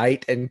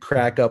tonight and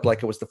crack up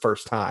like it was the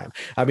first time.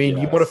 I mean,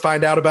 You want to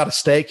find out about a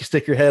steak, you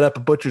stick your head up a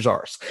butcher's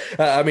arse.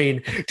 I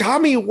mean,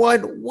 Tommy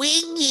won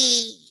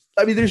wingy.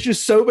 I mean, there's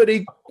just so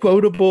many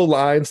quotable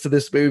lines to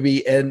this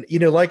movie. And,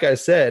 like I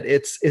said,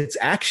 it's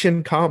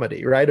action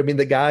comedy, right? I mean,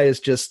 the guy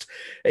is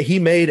he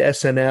made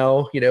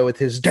SNL, with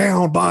his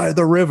Down by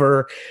the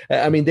River.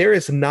 I mean, there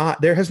has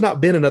not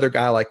been another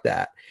guy like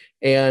that.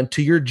 And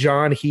to your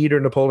John Heater,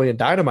 Napoleon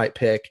Dynamite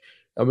pick,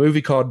 a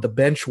movie called The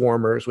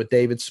Benchwarmers with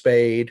David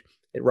Spade,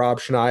 Rob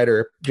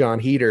Schneider, John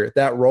Heater,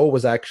 that role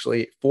was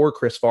actually for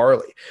Chris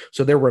Farley.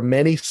 So there were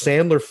many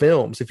Sandler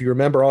films. If you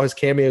remember all his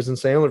cameos in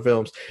Sandler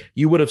films,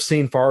 you would have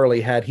seen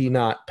Farley had he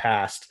not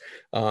passed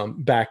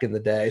back in the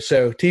day.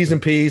 So T's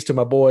and P's to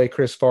my boy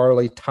Chris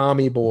Farley,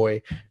 Tommy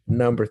Boy,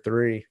 number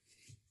 3.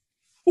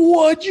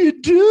 What'd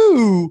you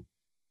do,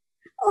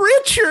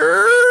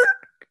 Richard?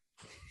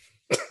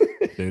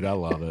 Dude, I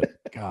love it.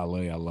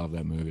 Golly, I love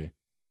that movie.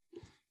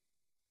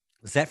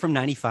 Was that from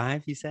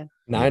 95, you said?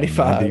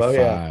 95. Oh,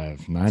 yeah.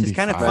 95. It's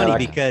kind of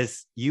funny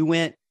because you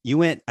went,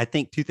 I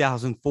think,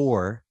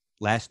 2004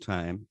 last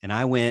time, and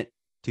I went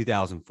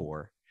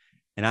 2004.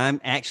 And I'm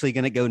actually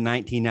going to go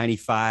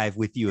 1995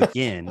 with you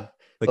again,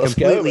 but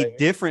completely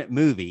different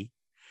movie.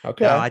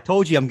 Okay. I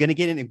told you I'm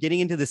getting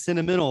into the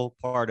sentimental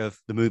part of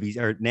the movies,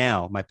 or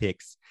now my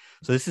picks.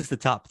 So this is the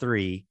top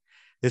 3.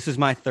 This is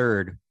my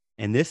third.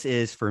 And this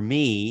is, for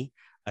me,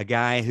 a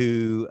guy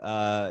who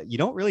you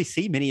don't really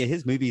see many of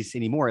his movies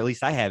anymore. At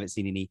least I haven't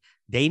seen any.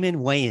 Damon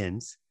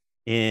Wayans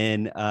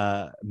in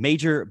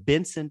Major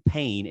Benson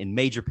Payne in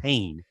Major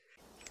Payne.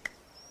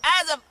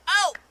 As of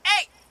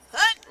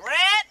 0800,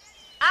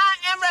 I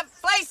am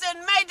replacing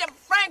Major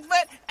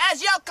Frankfurt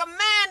as your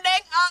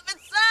commanding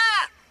officer.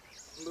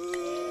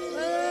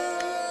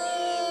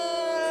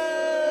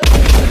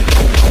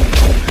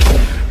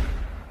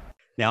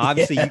 Now,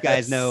 obviously, you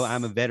guys know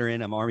I'm a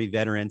veteran. I'm Army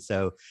veteran.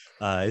 So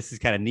this is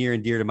kind of near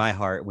and dear to my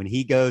heart. When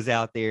he goes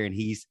out there and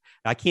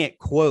I can't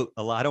quote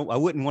a lot. I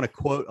wouldn't want to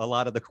quote a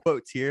lot of the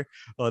quotes here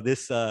on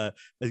this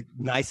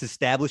nice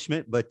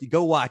establishment, but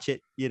go watch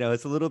it.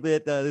 It's a little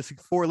bit, there's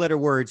 4-letter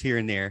words here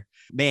and there.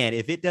 Man,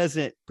 if it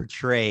doesn't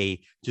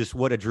portray just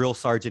what a drill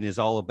sergeant is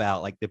all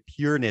about, like the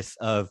pureness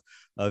of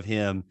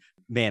him,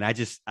 man, I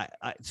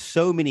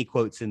so many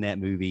quotes in that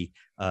movie.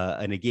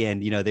 And again,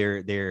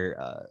 they're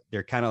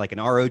kind of like an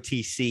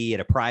ROTC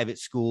at a private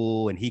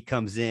school, and he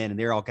comes in and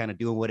they're all kind of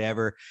doing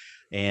whatever.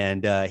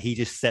 And he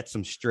just sets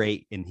them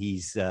straight. And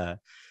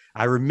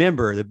I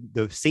remember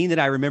the scene that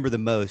I remember the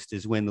most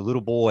is when the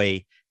little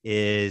boy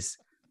is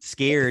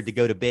scared to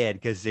go to bed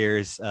because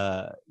there's,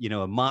 a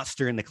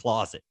monster in the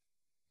closet.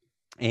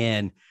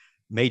 And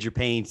Major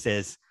Payne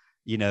says,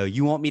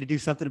 you want me to do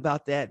something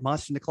about that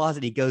monster in the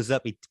closet? He goes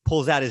up, he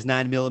pulls out his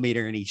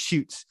 9mm and he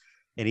shoots.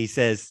 And he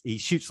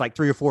shoots like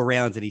 3 or 4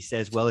 rounds. And he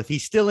says, well, if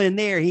he's still in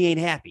there, he ain't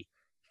happy.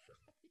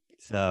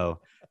 So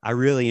I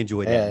really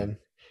enjoyed that.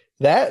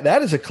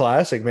 That is a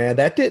classic, man.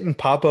 That didn't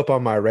pop up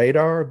on my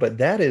radar, but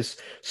that is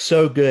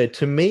so good.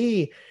 To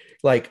me,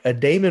 like a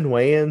Damon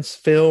Wayans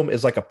film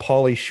is like a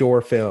Pauly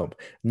Shore film.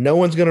 No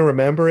one's going to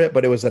remember it,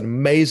 but it was an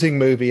amazing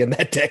movie in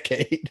that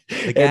decade.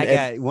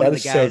 One of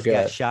the guys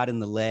got shot in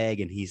the leg,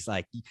 and he's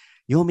like,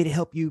 you want me to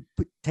help you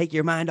take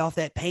your mind off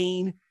that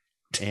pain?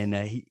 And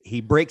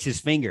he breaks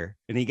his finger,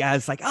 and the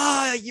guy's like,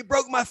 you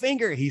broke my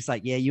finger. He's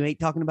like, yeah, you ain't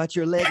talking about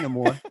your leg no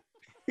more.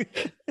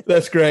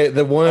 That's great.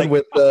 The one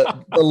with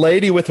the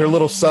lady with her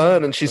little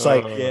son, and she's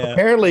like,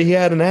 apparently he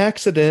had an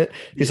accident.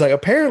 He's like,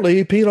 apparently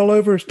he peed all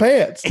over his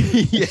pants.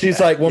 She's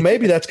like, well,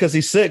 maybe that's because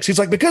he's 6. He's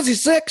like, because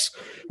he's 6?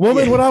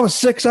 Woman, when I was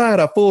 6, I had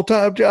a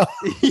full-time job.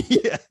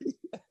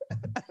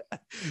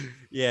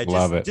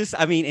 Love it. Just,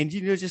 I mean, and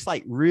just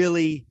like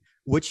really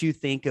what you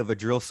think of a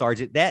drill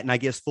sergeant, that, and I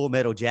guess Full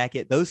Metal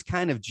Jacket, those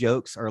kind of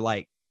jokes are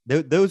like,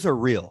 those are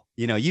real.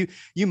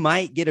 You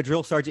might get a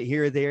drill sergeant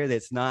here or there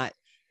that's not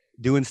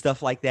doing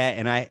stuff like that.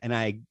 And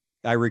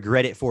I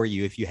regret it for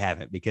you if you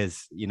haven't,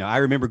 because, I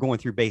remember going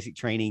through basic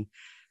training,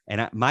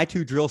 and my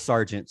 2 drill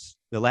sergeants,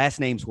 the last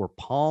names were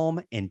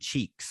Palm and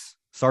Cheeks,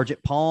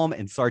 Sergeant Palm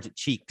and Sergeant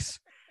Cheeks.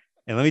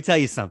 And let me tell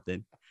you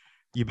something,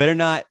 you better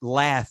not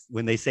laugh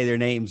when they say their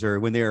names or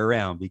when they're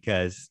around,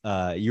 because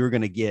you're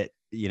going to get,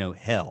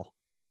 hell.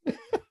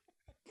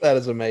 That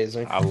is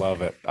amazing. I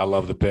love it. I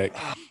love the pick.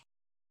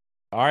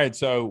 All right.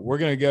 So we're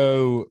going to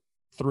go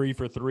 3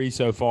 for 3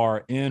 so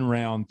far in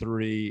round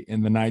 3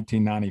 in the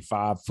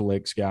 1995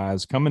 flicks,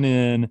 guys. Coming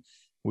in,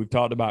 we've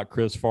talked about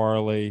Chris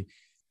Farley.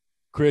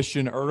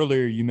 Christian,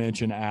 earlier you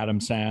mentioned Adam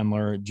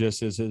Sandler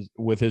just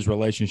with his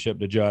relationship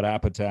to Judd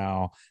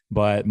Apatow,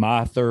 but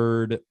my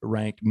 3rd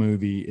ranked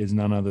movie is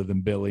none other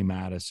than Billy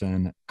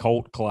Madison,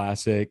 cult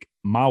classic.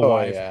 My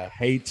wife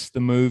hates the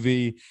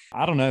movie.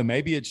 I don't know,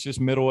 maybe it's just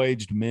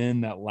middle-aged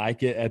men that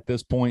like it at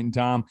this point in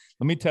time.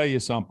 Let me tell you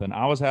something.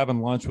 I was having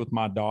lunch with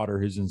my daughter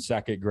who's in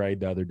 2nd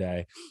grade the other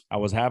day. I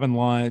was having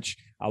lunch.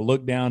 I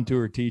looked down to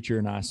her teacher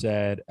and I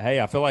said,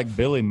 hey, I feel like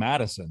Billy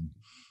Madison.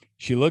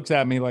 She looks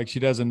at me like she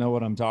doesn't know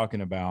what I'm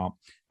talking about.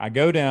 I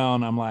go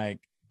down. I'm like,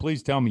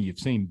 please tell me you've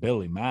seen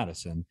Billy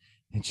Madison.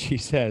 And she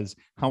says,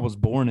 I was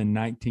born in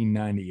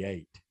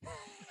 1998.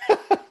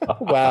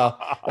 Wow.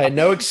 Hey,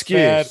 no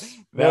excuse.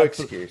 No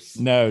excuse.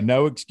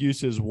 No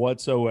excuses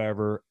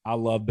whatsoever. I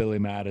love Billy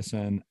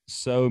Madison.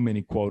 So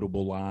many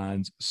quotable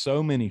lines,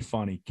 so many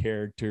funny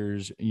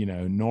characters.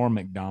 Norm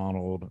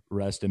Macdonald,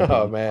 rest in peace.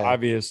 Oh, man.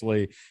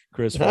 Obviously,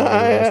 Chris Farley,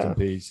 rest in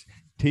peace.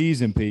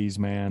 T's and P's,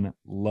 man.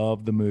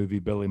 Love the movie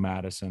Billy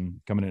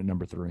Madison, coming in at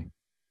number 3.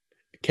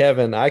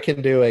 Kevin, I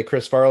can do a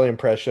Chris Farley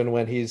impression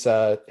when he's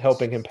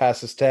helping him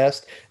pass his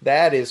test.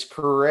 That is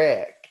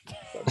correct.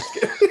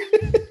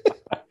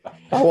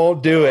 I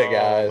won't do it,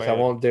 guys. I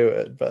won't do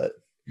it, but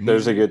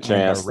there's a good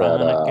chance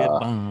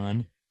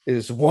that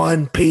is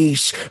one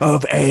piece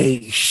of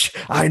ace.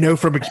 I know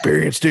from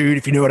experience, dude,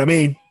 if you know what I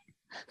mean.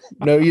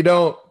 No, you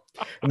don't.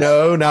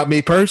 No, not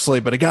me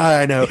personally, but a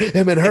guy I know,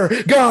 him and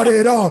her got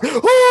it on.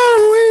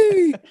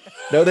 Woo-wee!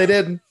 No, they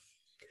didn't.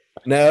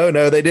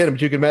 No, they didn't.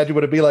 But you can imagine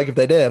what it'd be like if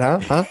they did,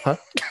 huh?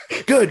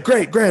 Good,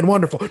 great, grand,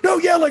 wonderful. No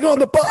yelling on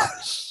the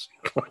bus.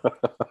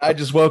 I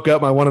just woke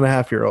up my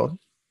 1.5-year-old.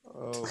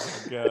 Oh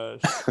my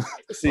gosh.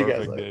 See you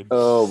guys later.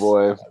 Oh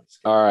boy.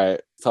 All right.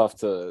 Tough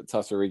to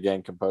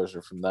regain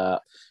composure from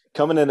that.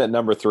 Coming in at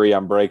number 3,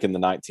 I'm breaking the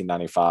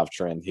 1995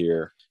 trend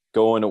here.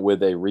 Going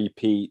with a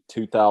repeat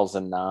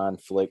 2009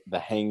 flick, The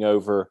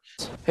Hangover.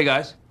 Hey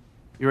guys,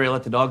 you ready to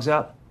let the dogs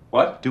out?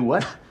 What? Do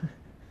what?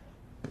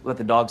 Let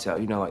the dogs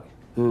out. Like,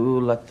 who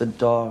let the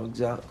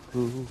dogs out?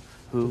 Who?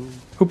 Who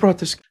brought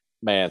this?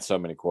 Man, so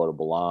many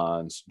quotable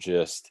lines.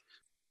 Just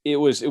it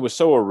was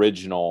so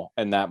original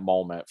in that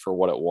moment for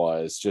what it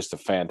was. Just a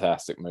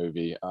fantastic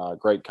movie.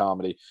 Great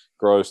comedy.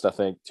 Grossed, I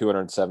think,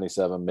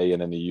 $277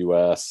 million in the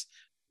U.S.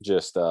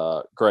 Just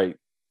great.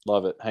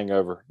 Love it.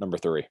 Hangover, number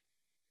 3.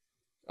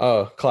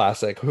 Oh,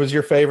 classic. Who's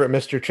your favorite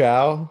Mr.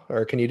 Chow?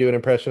 Or can you do an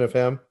impression of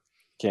him?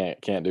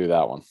 Can't do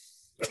that one.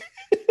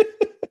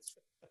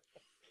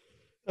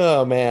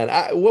 Oh man,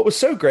 what was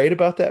so great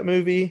about that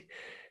movie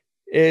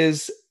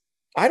is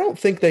I don't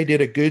think they did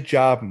a good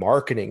job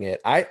marketing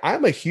it.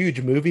 I'm a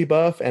huge movie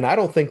buff, and I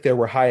don't think there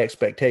were high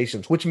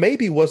expectations, which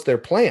maybe was their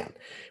plan,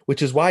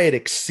 which is why it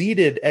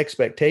exceeded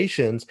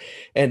expectations.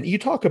 And you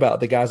talk about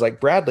the guys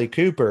like Bradley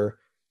Cooper,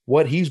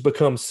 what he's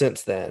become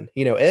since then.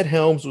 Ed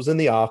Helms was in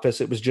The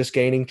Office. It was just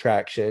gaining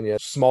traction.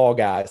 Small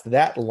Guys.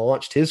 That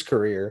launched his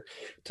career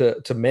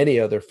to many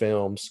other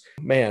films.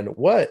 Man,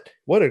 what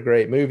a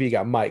great movie. You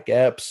got Mike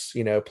Epps,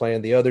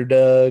 playing the other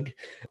Doug.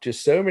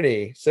 Just so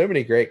many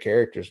great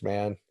characters,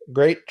 man.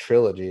 Great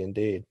trilogy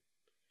indeed.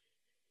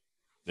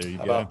 There you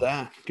How go. about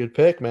that? Good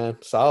pick, man.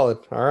 Solid.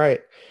 All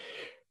right.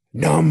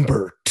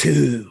 Number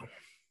 2.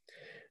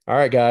 All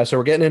right, guys. So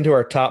we're getting into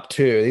our top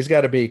 2. These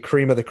got to be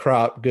cream of the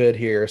crop good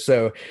here.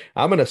 So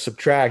I'm going to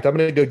subtract. I'm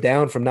going to go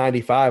down from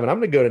 95 and I'm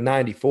going to go to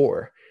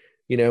 94.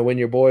 When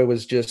your boy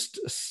was just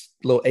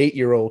a little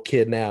 8-year-old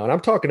kid now. And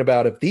I'm talking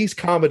about if these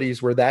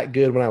comedies were that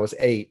good when I was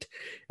 8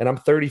 and I'm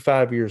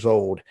 35 years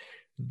old,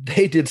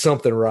 they did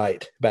something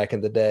right back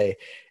in the day.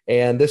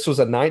 And this was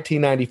a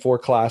 1994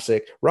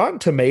 classic. Rotten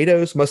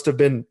Tomatoes must have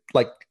been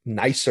like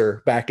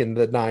nicer back in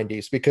the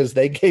 90s because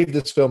they gave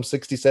this film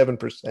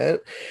 67%.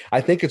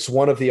 I think it's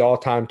one of the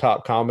all-time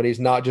top comedies,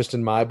 not just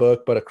in my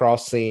book, but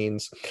across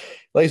scenes.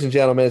 Ladies and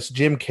gentlemen, it's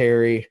Jim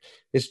Carrey.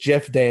 It's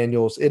Jeff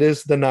Daniels. It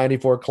is the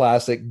 94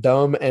 classic,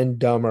 Dumb and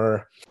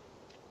Dumber.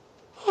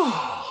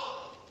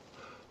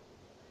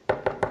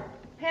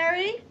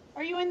 Harry,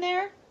 are you in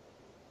there?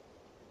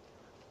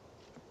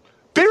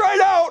 Be right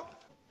out!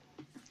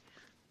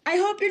 I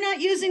hope you're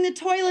not using the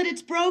toilet.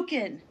 It's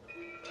broken.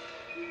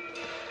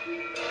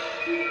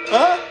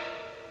 Huh?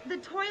 The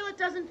toilet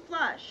doesn't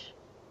flush.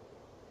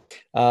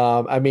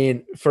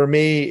 For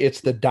me,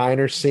 it's the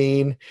diner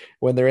scene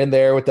when they're in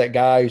there with that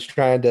guy who's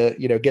trying to,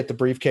 get the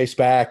briefcase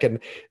back. And,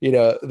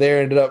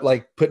 they ended up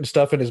like putting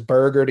stuff in his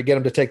burger to get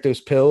him to take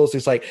those pills.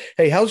 He's like,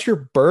 hey, how's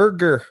your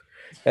burger?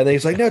 And then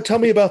he's like, no, tell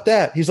me about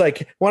that. He's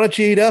like, why don't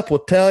you eat up? We'll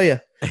tell you.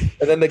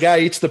 And then the guy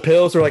eats the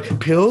pills. They're like,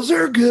 pills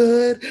are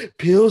good.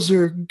 Pills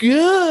are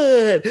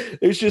good.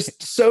 There's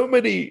just so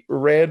many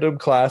random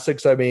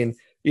classics.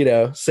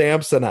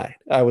 Samsonite.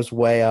 I was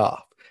way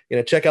off.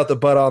 Check out the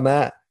butt on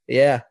that.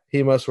 Yeah,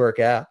 he must work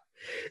out.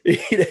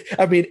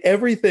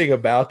 Everything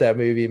about that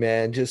movie,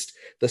 man, just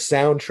the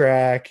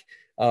soundtrack.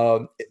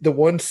 The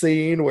one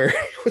scene where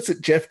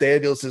Jeff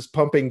Daniels is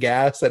pumping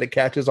gas and it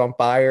catches on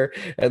fire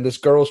and this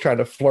girl's trying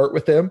to flirt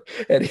with him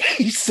and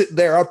he's sitting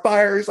there on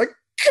fire. He's like,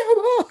 come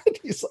on.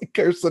 He's like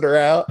cursing her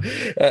out.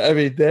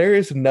 There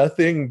is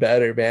nothing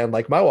better, man.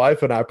 Like my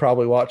wife and I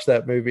probably watched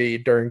that movie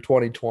during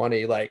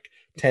 2020 like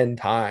 10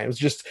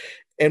 times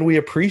and we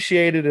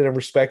appreciated it and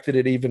respected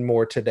it even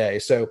more today.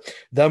 So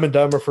Dumb and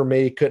Dumber for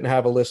me, couldn't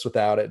have a list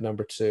without it.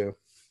 Number 2.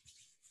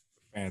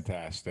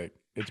 Fantastic.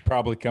 It's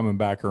probably coming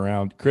back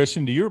around.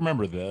 Christian, do you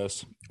remember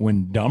this?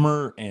 When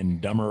Dumber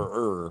and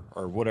Dumberer,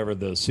 or whatever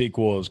the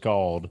sequel is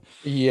called.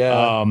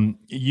 Yeah.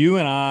 You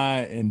and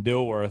I and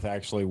Dilworth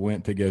actually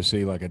went to go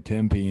see like a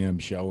 10 p.m.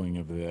 showing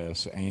of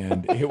this.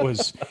 And it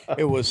was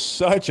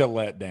such a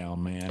letdown,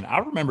 man. I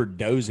remember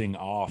dozing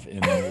off in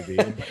the movie.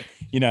 And,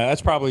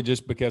 that's probably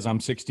just because I'm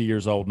 60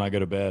 years old and I go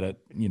to bed at,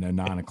 9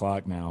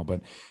 o'clock now.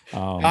 But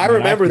I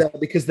remember that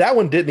because that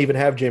one didn't even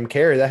have Jim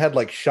Carrey. That had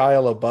like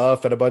Shia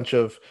LaBeouf and a bunch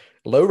of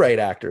low-rate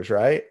actors,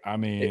 right?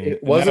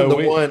 It wasn't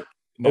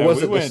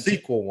the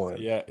sequel one.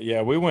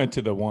 Yeah, we went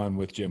to the one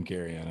with Jim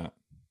Carrey in it.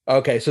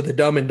 Okay, so the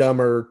Dumb and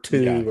Dumber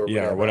 2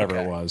 or whatever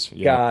okay. It was.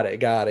 Yeah.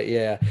 Got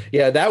it.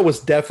 Yeah, that was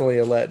definitely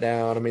a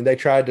letdown. They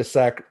tried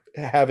to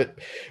have it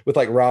with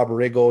like Rob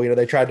Riggle.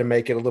 They tried to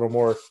make it a little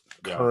more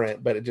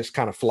current, but it just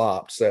kind of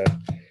flopped. So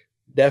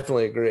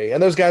definitely agree.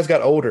 And those guys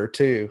got older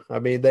too.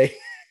 That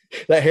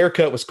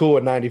haircut was cool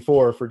in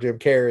 94 for Jim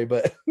Carrey,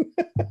 but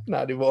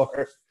not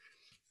anymore.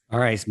 All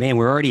right, man,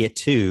 we're already at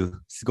 2.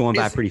 It's going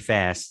by pretty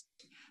fast.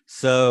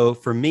 So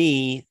for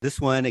me,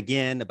 this one,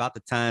 again, about the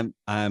time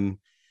I'm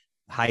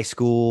high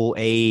school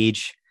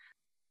age,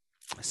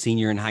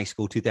 senior in high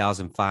school,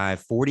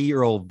 2005,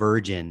 40-year-old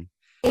virgin.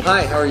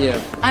 Hi, how are you?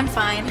 I'm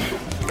fine.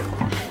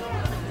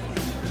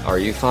 Are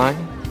you fine?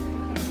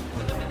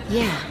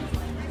 Yeah.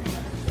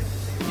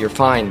 You're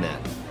fine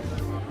then.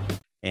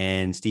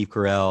 And Steve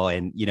Carell.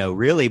 And,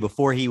 really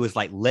before he was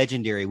like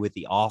legendary with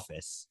The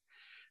Office,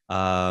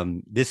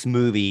 this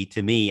movie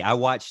to me, I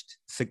watched.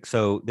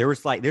 So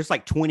there's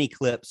like 20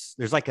 clips.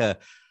 There's like a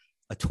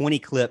 20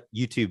 clip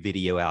YouTube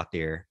video out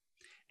there.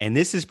 And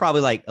this is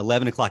probably like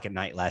 11 o'clock at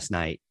night last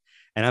night.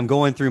 And I'm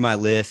going through my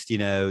list,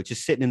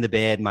 just sitting in the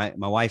bed. My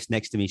wife's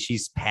next to me.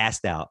 She's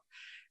passed out.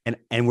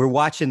 And we're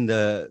watching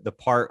the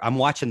part. I'm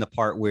watching the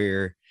part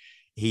where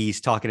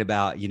he's talking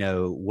about,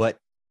 what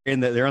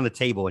they're on the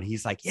table. And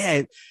he's like, yeah,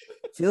 it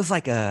feels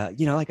like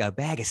like a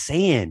bag of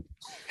sand.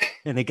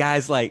 And the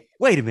guy's like,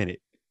 wait a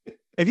minute.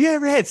 Have you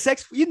ever had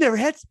sex? You've never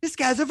had, this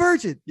guy's a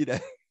virgin,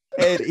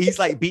 And he's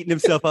like beating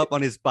himself up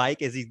on his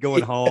bike as he's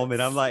going home.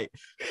 And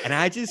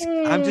I'm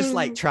just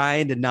like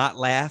trying to not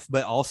laugh,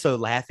 but also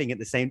laughing at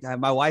the same time.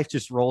 My wife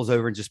just rolls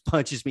over and just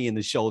punches me in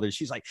the shoulder.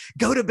 She's like,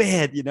 go to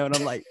bed, you know? And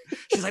I'm like,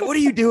 she's like, what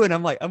are you doing?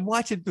 I'm like, I'm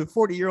watching the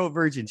 40-Year-Old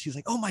Virgin. She's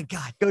like, oh my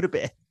God, go to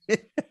bed.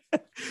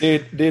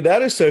 Dude,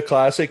 that is so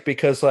classic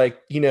because,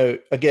 like, you know,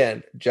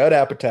 again, Judd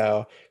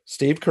Apatow,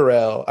 Steve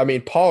Carell. I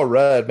mean, Paul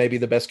Rudd may be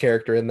the best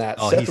character in that.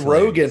 Oh, Seth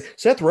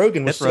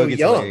Rogen was so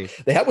young. Hilarious.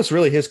 That was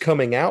really his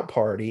coming out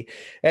party.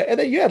 And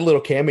then you had little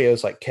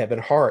cameos like Kevin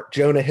Hart,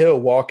 Jonah Hill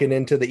walking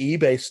into the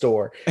eBay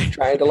store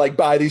trying to like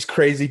buy these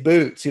crazy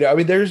boots. You know, I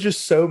mean, there's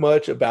just so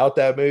much about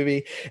that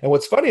movie. And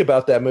what's funny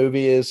about that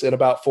movie is in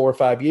about 4 or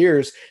 5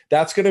 years,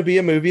 that's going to be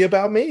a movie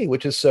about me,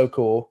 which is so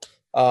cool.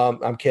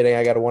 I'm kidding.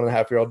 I got a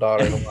 1.5-year-old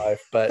daughter and a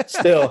wife, but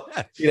still,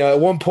 you know, at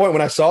one point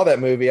when I saw that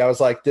movie, I was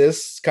like,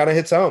 this kind of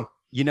hits home.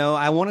 You know,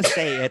 I want to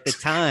say at the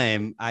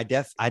time, I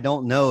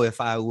don't know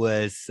if I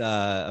was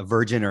a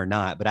virgin or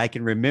not, but I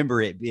can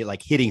remember it be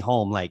like hitting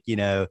home. Like, you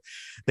know,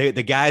 the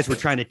guys were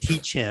trying to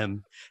teach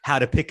him how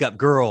to pick up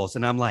girls.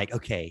 And I'm like,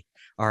 okay,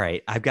 all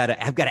right, I've got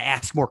to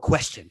ask more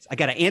questions. I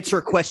got to answer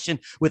a question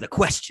with a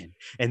question.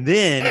 And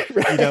then,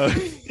 you know,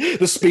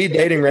 the speed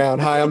dating round.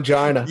 Hi, I'm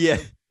Gina. Yeah.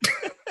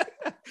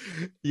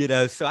 You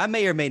know, so I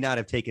may or may not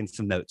have taken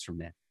some notes from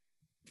that.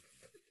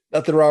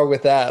 Nothing wrong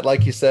with that.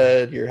 Like you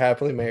said, you're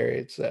happily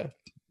married. So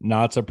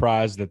not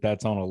surprised that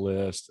that's on a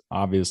list.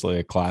 Obviously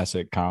a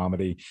classic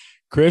comedy.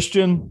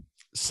 Christian,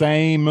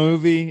 same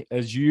movie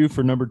as you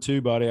for number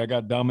 2, buddy. I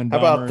got Dumb and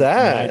Dumber. How about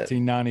that?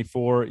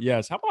 1994.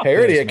 Yes. How about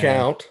parody this,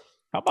 account?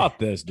 How about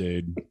this,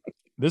 dude?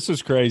 This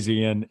is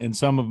crazy. And in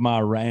some of my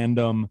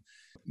random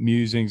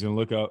musings and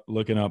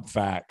looking up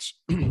facts.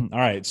 All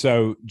right.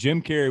 So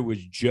Jim Carrey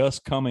was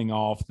just coming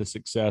off the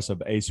success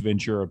of Ace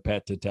Ventura,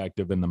 Pet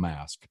Detective, and The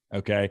Mask.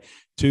 Okay.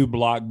 2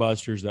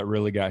 blockbusters that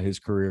really got his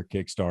career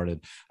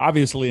kickstarted,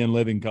 obviously in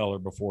Living Color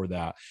before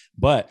that.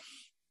 But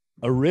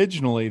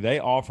originally they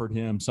offered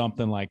him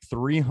something like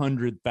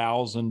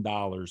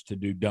 $300,000 to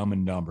do Dumb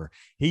and Dumber.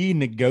 He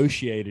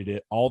negotiated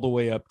it all the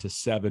way up to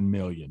 $7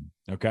 million.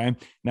 Okay.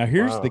 Now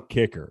here's the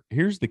kicker.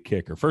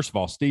 First of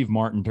all, Steve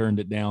Martin turned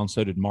it down.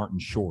 So did Martin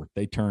Short.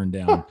 They turned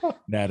down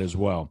that as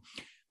well.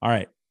 All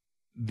right.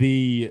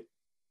 The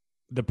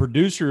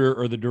producer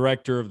or the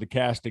director of the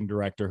casting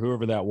director,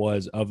 whoever that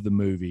was of the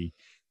movie,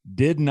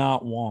 did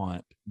not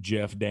want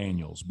Jeff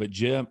Daniels, but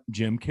Jim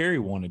Carrey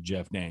wanted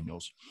Jeff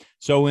Daniels.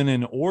 So in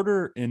an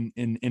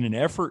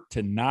effort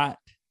to not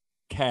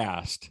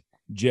cast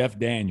Jeff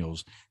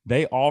Daniels,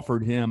 they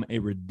offered him a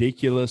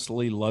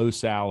ridiculously low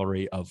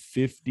salary of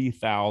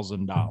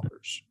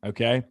 $50,000.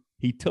 Okay.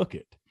 He took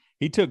it.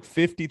 He took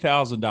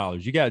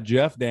 $50,000. You got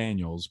Jeff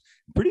Daniels,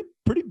 pretty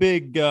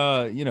big,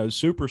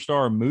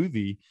 superstar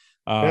movie,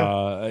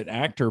 an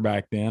actor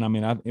back then. I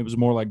mean, it was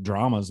more like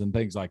dramas and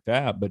things like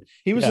that, but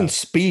he was in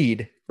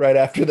Speed right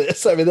after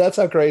this. I mean, that's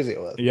how crazy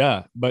it was.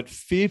 Yeah. But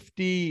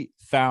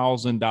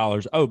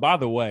 $50,000. Oh, by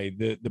the way,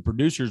 the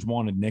producers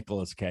wanted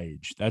Nicolas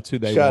Cage. That's who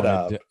they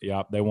wanted.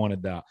 They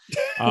wanted that.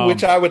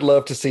 Which I would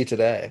love to see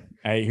today.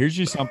 Hey, here's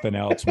you something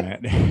else,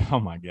 man. Oh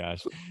my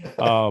gosh.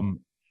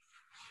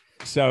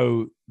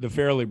 So the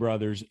Farrelly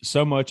brothers,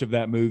 so much of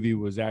that movie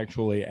was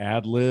actually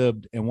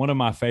ad-libbed. And one of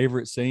my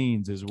favorite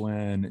scenes is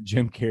when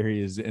Jim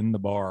Carrey is in the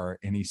bar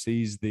and he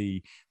sees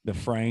the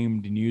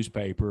framed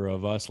newspaper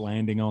of us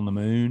landing on the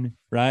moon,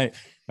 right?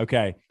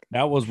 Okay.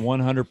 That was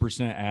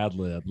 100%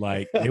 ad-lib.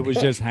 Like it was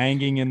just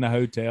hanging in the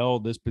hotel,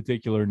 this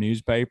particular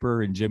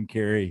newspaper, and Jim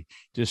Carrey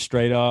just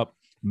straight up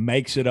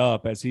makes it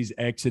up as he's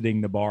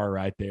exiting the bar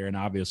right there. And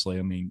obviously,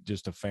 I mean,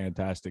 just a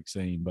fantastic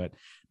scene. But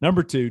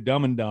number 2,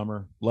 Dumb and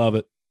Dumber. Love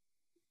it.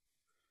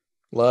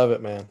 Love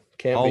it, man.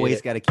 Can't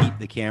always got to keep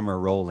the camera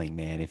rolling,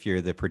 man. If you're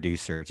the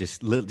producer,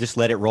 just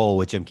let it roll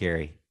with Jim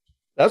Carrey.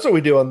 That's what we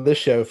do on this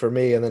show for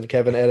me, and then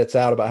Kevin edits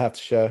out about half the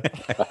show.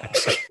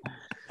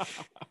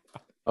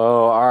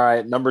 Oh, all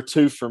right. Number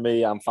 2 for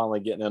me. I'm finally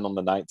getting in on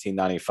the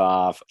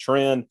 1995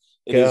 trend.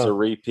 It is a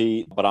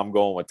repeat, but I'm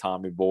going with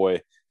Tommy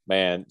Boy.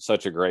 Man,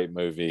 such a great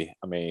movie.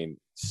 I mean,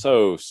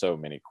 so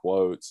many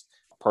quotes.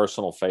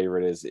 Personal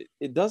favorite is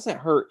it doesn't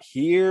hurt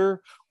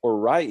here or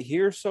right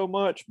here so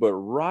much, but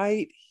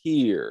right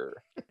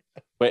here.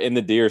 But in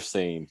the deer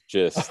scene,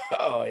 just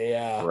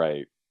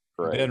great.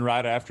 Then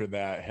right after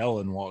that,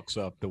 Helen walks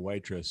up, the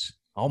waitress.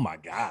 Oh my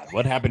God,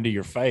 what happened to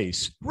your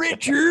face,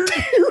 Richard?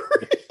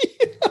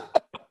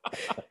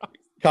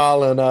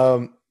 Colin,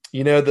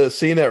 the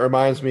scene that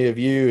reminds me of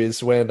you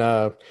is when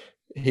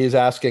he's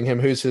asking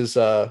him who's his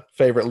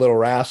favorite little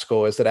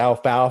rascal. Is it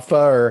Alfalfa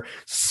or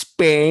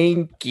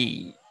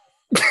Spanky?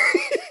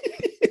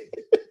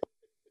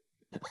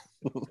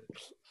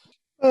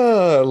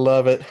 Oh,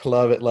 love it.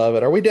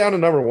 Are we down to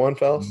number 1,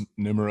 fellas?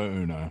 Numero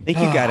uno. I think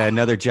you got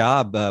another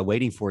job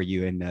waiting for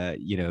you,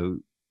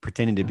 and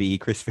pretending to be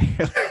Chris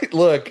Farrell.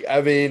 Look,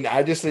 I mean,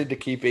 I just need to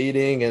keep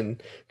eating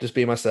and just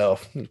be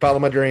myself, follow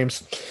my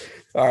dreams.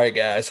 All right,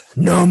 guys.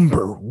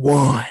 Number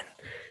 1.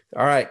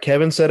 All right.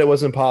 Kevin said it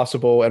was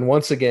impossible. And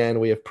once again,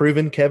 we have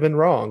proven Kevin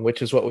wrong,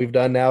 which is what we've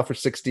done now for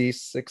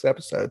 66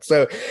 episodes.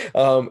 So,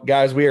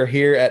 guys, we are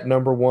here at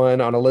number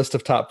 1 on a list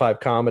of top 5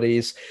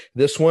 comedies.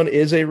 This one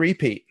is a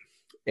repeat.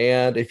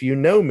 And if you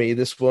know me,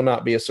 this will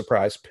not be a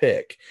surprise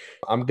pick.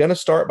 I'm going to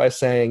start by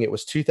saying it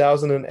was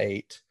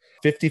 2008,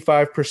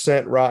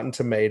 55% Rotten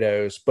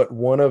Tomatoes, but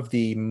one of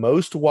the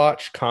most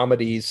watched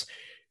comedies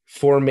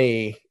for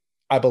me,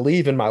 I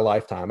believe, in my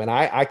lifetime. And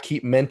I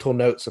keep mental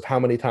notes of how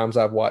many times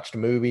I've watched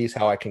movies,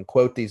 how I can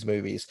quote these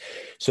movies.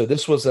 So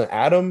this was an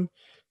Adam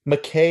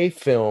McKay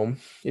film.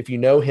 If you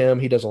know him,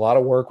 he does a lot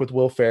of work with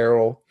Will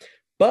Ferrell.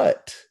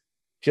 But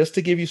just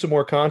to give you some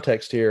more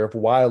context here of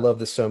why I love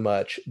this so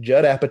much,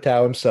 Judd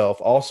Apatow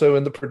himself, also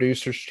in the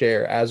producer's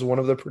chair as one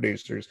of the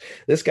producers.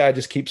 This guy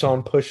just keeps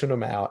on pushing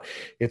him out.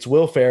 It's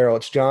Will Ferrell.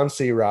 It's John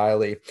C.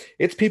 Reilly.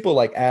 It's people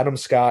like Adam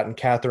Scott and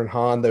Catherine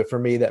Hahn, though, for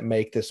me, that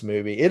make this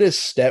movie. It is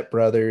Step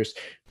Brothers.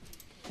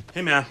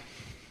 Hey, man.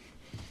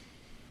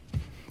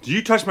 Did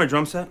you touch my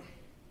drum set?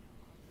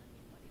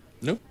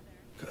 Nope.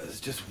 It's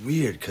just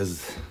weird,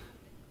 because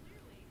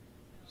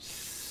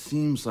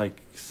seems like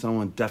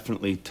someone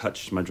definitely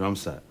touched my drum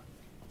set.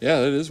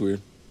 Yeah, that is weird.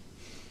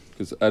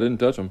 Because I didn't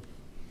touch them.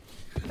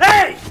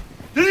 Hey!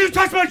 Did you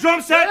touch my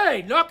drum set?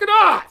 Hey, knock it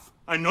off!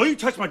 I know you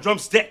touched my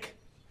drumstick.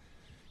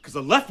 Because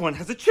the left one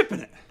has a chip in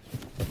it.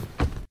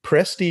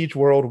 Prestige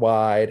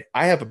Worldwide.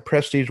 I have a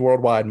Prestige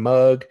Worldwide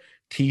mug,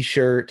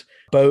 t-shirt.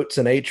 Boats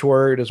and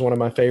H-Word is one of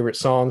my favorite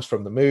songs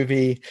from the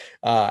movie.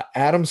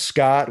 Adam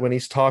Scott, when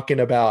he's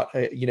talking about,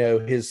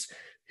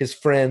 his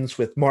friends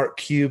with Mark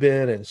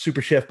Cuban and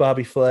Super Chef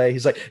Bobby Flay,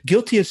 he's like,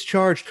 guilty as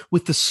charged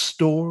with the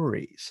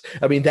stories.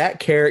 I mean,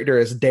 that character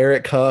is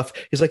Derek Huff.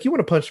 He's like, you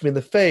want to punch me in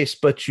the face,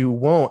 but you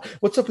won't.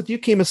 What's up with you,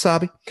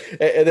 Kemosabe?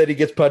 And then he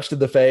gets punched in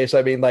the face.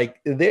 I mean, like,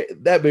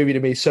 that movie to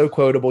me is so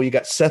quotable. You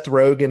got Seth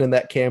Rogen in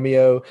that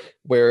cameo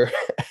where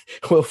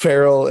Will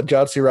Ferrell and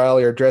John C.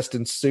 Reilly are dressed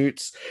in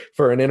suits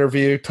for an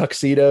interview,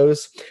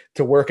 tuxedos,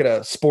 to work at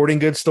a sporting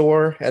goods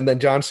store. And then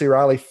John C.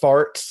 Reilly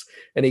farts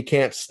and he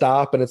can't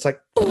stop. And it's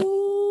like,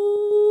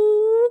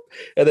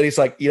 and then he's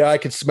like, I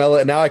can smell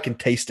it and now I can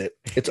taste it.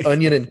 It's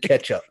onion and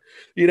ketchup.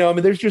 I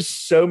mean, there's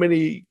just so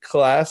many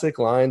classic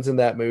lines in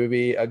that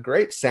movie. A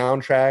great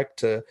soundtrack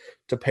to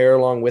pair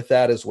along with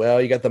that as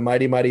well. You got the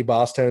Mighty Mighty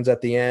Boss Tones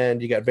at the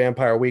end. You got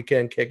Vampire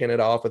Weekend kicking it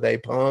off with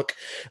A-Punk.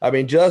 I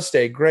mean, just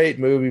a great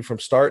movie from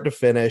start to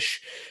finish.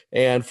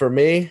 And for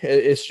me,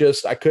 it's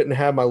just, I couldn't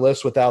have my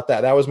list without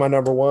that. That was my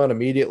number 1.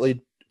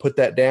 Immediately put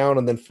that down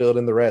and then filled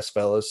in the rest,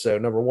 fellas. So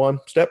number 1,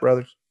 Step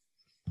Brothers.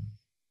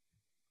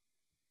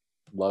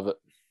 Love it.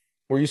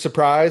 Were you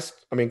surprised?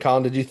 I mean,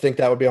 Colin, did you think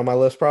that would be on my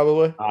list?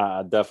 Probably.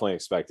 I definitely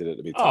expected it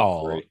to be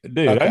top 3.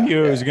 Dude, okay. I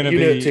knew it was going to be.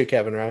 You knew it too,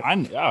 Kevin,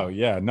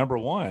 right? Number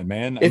 1,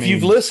 man. If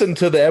you've listened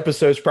to the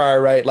episodes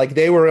prior, right? Like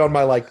they were on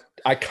my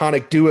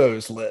iconic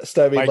duos list.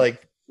 I mean,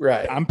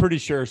 right. I'm pretty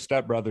sure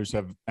Step Brothers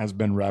has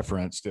been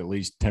referenced at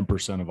least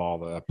 10% of all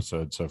the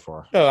episodes so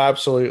far. Oh,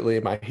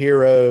 absolutely. My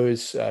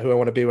heroes, who I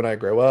want to be when I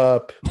grow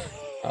up.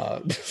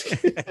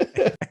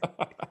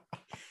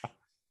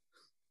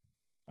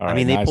 I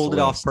mean, they pulled it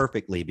off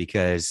perfectly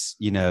because,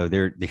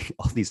 they're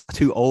all these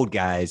 2 old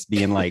guys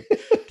being like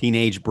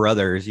teenage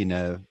brothers, in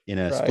a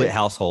split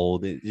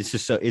household. It's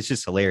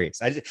just hilarious.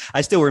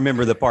 I still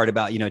remember the part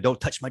about, don't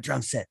touch my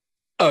drum set.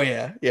 Oh,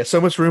 yeah. Yeah. So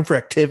much room for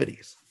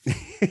activities.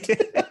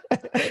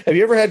 Have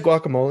you ever had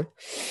guacamole?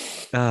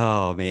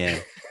 Oh,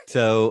 man.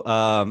 So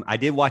I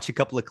did watch a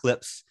couple of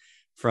clips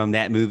from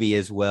that movie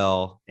as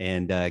well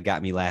and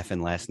got me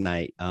laughing last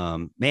night.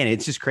 Man,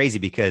 it's just crazy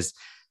because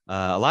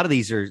a lot of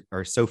these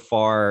are so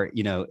far,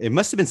 it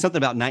must have been something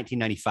about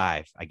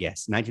 1995, I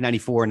guess.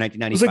 1994,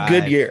 1995. It was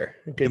a good year.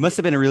 It must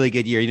have been a really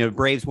good year.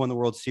 Braves won the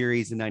World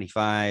Series in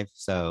 95.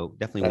 So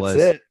definitely That's was.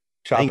 It.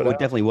 I think it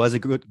definitely was a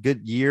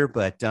good year.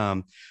 But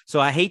so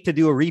I hate to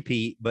do a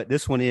repeat, but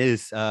this one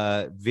is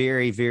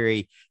very,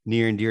 very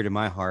near and dear to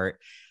my heart.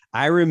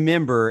 I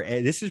remember,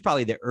 this is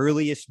probably the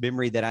earliest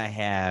memory that I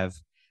have.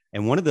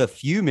 And one of the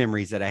few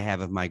memories that I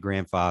have of my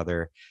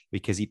grandfather,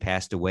 because he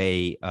passed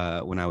away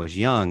when I was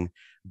young.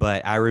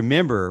 But I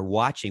remember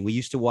we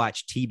used to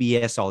watch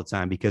TBS all the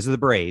time because of the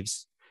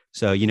Braves.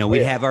 So,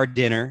 we'd have our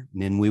dinner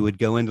and then we would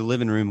go into the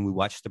living room and we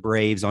watch the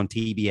Braves on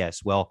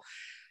TBS. Well,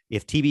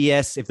 if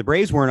the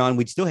Braves weren't on,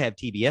 we'd still have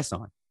TBS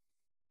on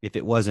if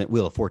it wasn't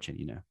Wheel of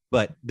Fortune,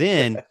 But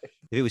then if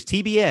it was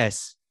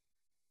TBS,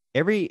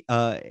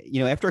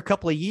 after a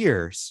couple of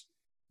years,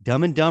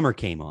 Dumb and Dumber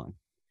came on.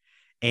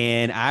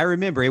 And I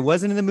remember it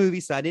wasn't in the movie,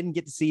 so I didn't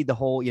get to see the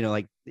whole,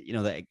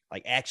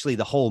 actually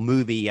the whole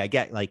movie. I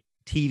got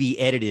TV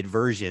edited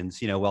versions,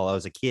 while I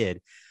was a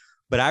kid.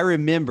 But I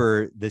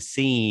remember the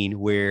scene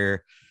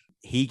where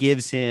he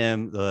gives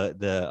him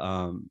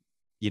the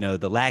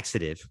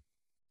laxative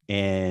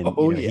and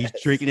he's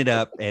drinking it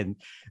up. And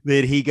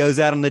then he goes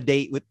out on the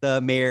date with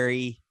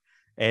Mary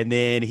and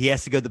then he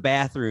has to go to the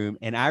bathroom.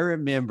 And I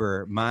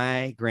remember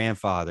my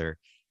grandfather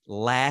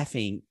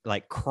laughing,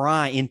 like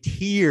crying in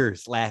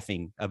tears,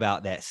 laughing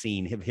about that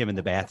scene, him in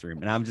the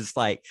bathroom. And I'm just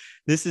like,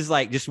 this is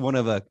like just one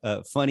of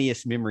the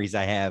funniest memories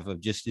I have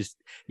of just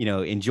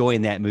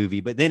enjoying that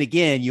movie. But then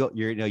again,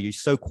 you're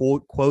so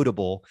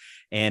quotable,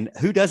 and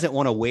who doesn't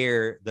want to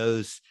wear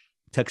those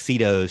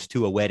tuxedos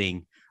to a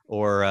wedding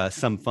or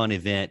some fun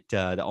event,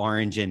 the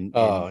orange and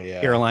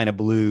Carolina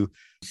blue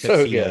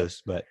tuxedos.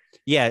 So but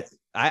yeah,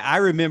 I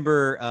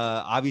remember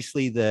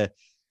obviously the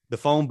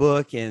phone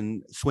book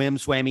and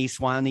Samsonite.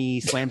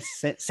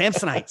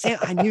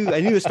 I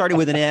knew it started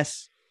with an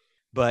S,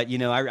 but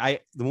the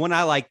one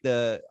I like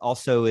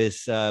also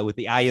is with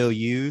the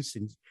IOUs,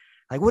 and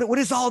like, what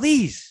is all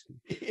these?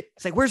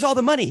 It's like, where's all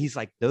the money? He's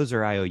like, those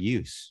are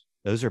IOUs.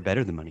 Those are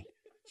better than money.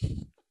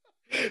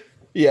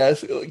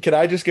 Yes. Can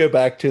I just go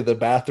back to the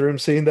bathroom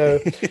scene though?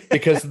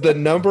 Because the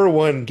number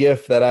one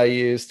GIF that I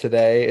use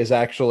today is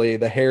actually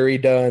the Harry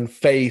Dunn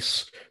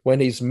face when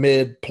he's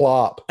mid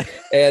plop.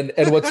 And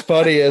what's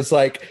funny is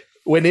like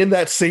when in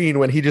that scene,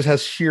 when he just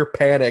has sheer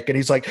panic and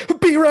he's like,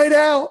 be right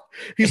out.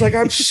 He's like,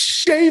 I'm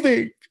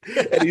shaving.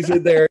 And he's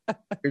in there.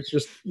 It's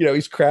just,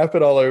 he's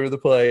crapping all over the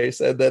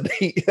place. And then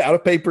he's out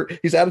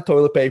of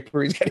toilet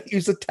paper. He's got to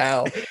use a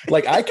towel.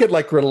 Like I could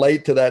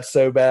relate to that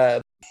so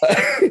bad.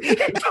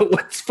 But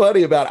what's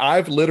funny about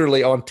I've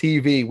literally on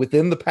TV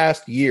within the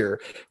past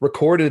year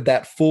recorded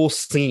that full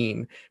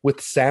scene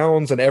with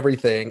sounds and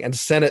everything and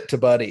sent it to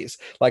buddies,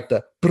 like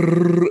the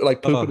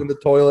like pooping in the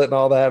toilet and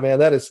all that. Man,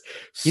 that is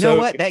you know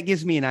what, that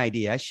gives me an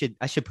idea. I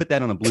should put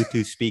that on a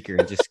Bluetooth speaker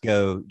and just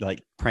go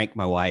like prank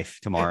my wife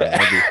tomorrow.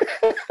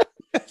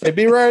 Say,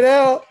 be right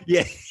out.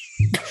 Yeah.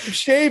 I'm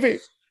shaving.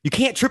 You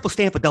can't triple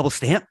stamp a double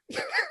stamp.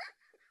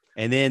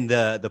 And then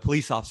the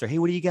police officer, hey,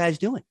 what are you guys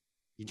doing?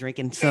 You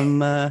drinking some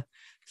whatever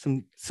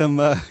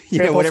he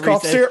said.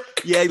 Syrup.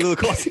 Yeah, a little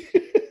coffee.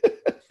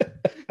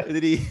 And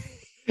then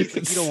he's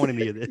like, you don't want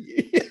any of this.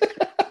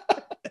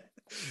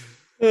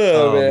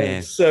 Oh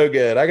man, so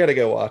good. I got to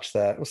go watch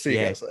that. We'll see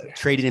you guys later.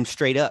 Traded him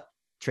straight up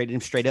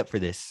for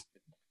this.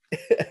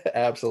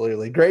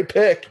 Absolutely. Great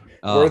pick.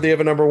 Worthy of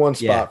a number one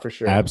spot for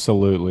sure.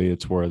 Absolutely.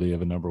 It's worthy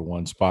of a number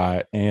one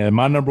spot. And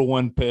my number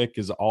one pick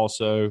is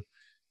also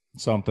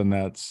something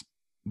that's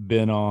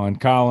been on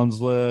Colin's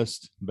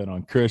list, been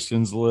on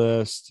Christian's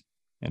list,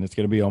 and it's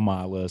going to be on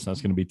my list. That's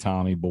going to be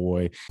Tommy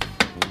Boy.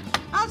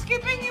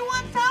 Housekeeping, you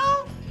want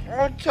towel?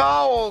 More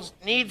towels.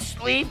 Need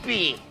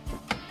sleepy.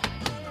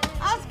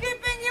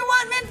 Housekeeping, you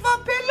want mint for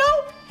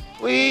pillow?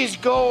 Please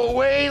go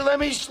away. Let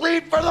me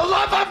sleep for the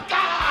love of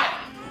God.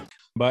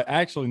 But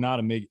actually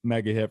not a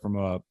mega hit from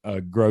a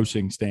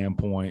grossing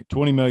standpoint.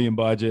 20 million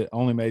budget,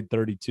 only made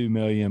 32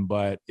 million,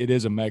 but it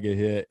is a mega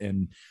hit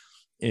in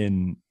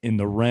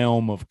the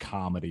realm of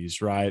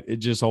comedies, right? It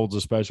just holds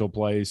a special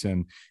place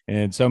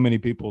and so many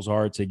people's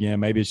hearts. Again,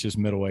 maybe it's just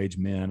middle-aged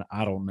men.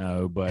 I don't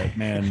know, but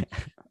man,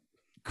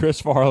 Chris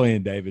Farley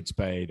and David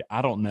Spade,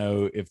 I don't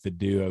know if the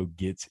duo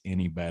gets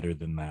any better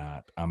than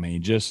that. I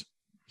mean, just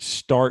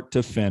start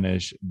to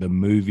finish the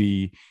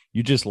movie,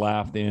 you just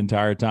laugh the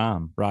entire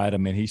time, right? I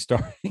mean, he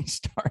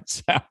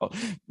starts out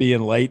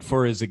being late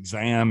for his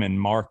exam in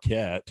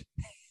Marquette.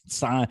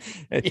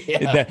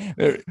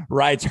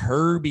 Writes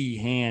Herbie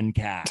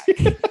Hancock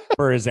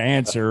for his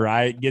answer,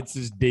 right? Gets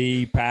his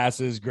D,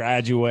 passes,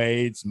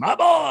 graduates. My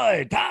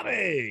boy,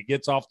 Tommy,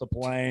 gets off the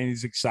plane.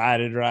 He's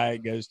excited,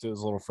 right? Goes to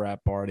his little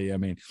frat party. I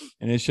mean,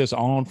 and it's just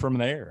on from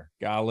there.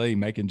 Golly,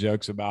 making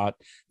jokes about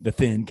the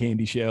thin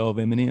candy shell of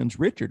M&M's.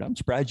 Richard, I'm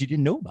surprised you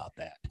didn't know about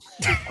that.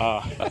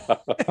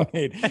 I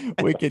mean,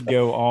 we could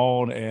go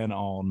on and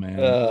on, man.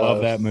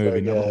 Love that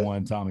movie. So number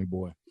one, Tommy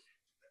Boy.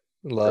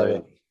 Love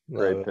it.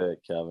 Great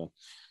pick, Kevin.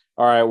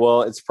 All right.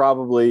 Well, it's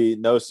probably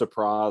no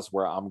surprise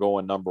where I'm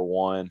going number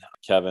one.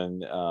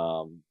 Kevin,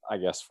 I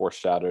guess,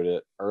 foreshadowed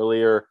it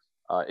earlier.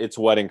 It's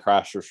Wedding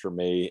Crashers for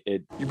me.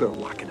 You better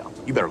lock it up.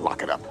 You better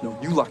lock it up. No,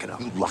 you lock it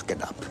up. You lock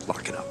it up.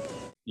 Lock it up.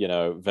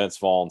 Vince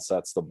Vaughn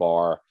sets the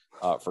bar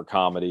for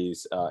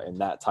comedies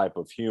and that type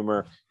of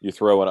humor. You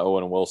throw in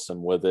Owen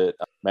Wilson with it.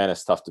 Man,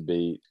 it's tough to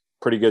beat.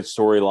 Pretty good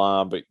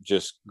storyline, but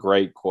just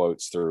great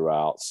quotes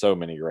throughout. So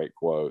many great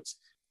quotes.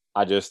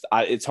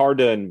 It's hard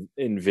to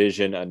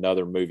envision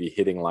another movie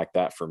hitting like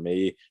that for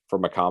me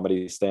from a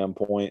comedy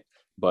standpoint,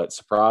 but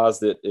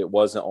surprised that it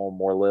wasn't on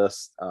more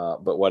lists.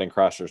 But Wedding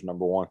Crashers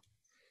number one.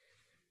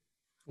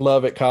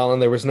 Love it, Colin.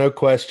 There was no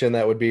question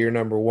that would be your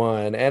number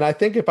one. And I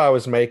think if I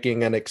was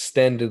making an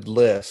extended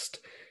list,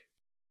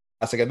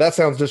 I was like, that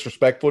sounds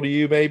disrespectful to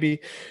you, maybe,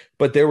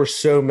 but there were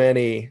so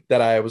many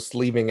that I was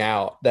leaving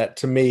out that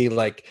to me,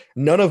 like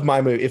none of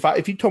my movies,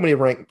 if you told me to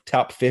rank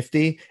top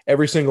 50,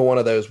 every single one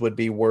of those would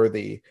be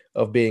worthy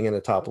of being in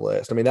the top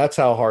list. I mean, that's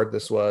how hard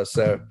this was.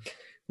 So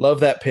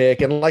love that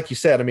pick. And like you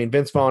said, I mean,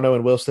 Vince Vaughn,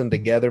 Owen Wilson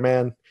together,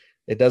 man,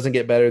 it doesn't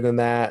get better than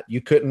that.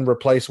 You couldn't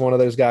replace one of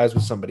those guys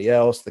with somebody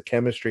else. The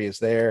chemistry is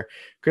there.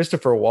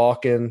 Christopher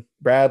Walken,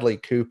 Bradley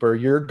Cooper,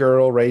 your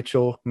girl,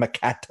 Rachel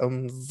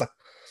McAdams.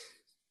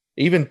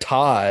 Even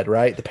Todd,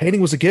 right? The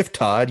painting was a gift,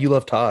 Todd. You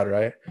love Todd,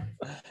 right?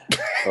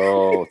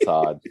 Oh,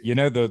 Todd. You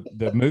know,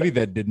 the movie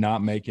that did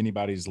not make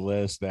anybody's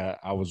list that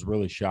I was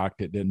really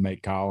shocked it didn't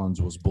make Collins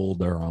was Bull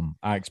Durham.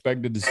 I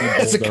expected to see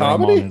Bull Durham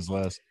comedy? on his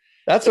list.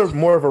 That's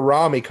more of a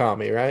Rami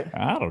comedy, right?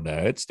 I don't know.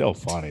 It's still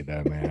funny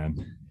though,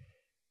 man.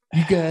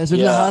 You guys are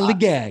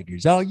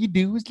lollygaggers. All you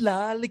do is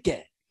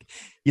lollygag.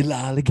 You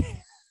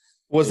lollygag.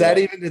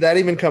 Did that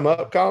even come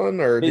up,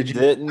 Colin? Or did you?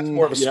 Didn't, that's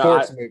more of a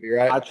sports movie,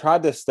 right? I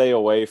tried to stay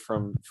away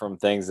from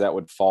things that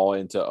would fall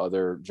into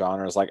other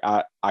genres. Like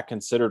I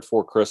considered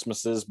Four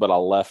Christmases, but I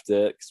left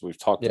it because we've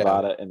talked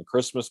about it in the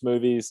Christmas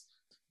movies.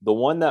 The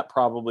one that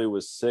probably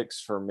was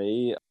 6 for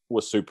me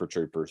was Super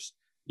Troopers.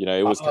 You know,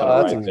 it was kind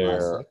of right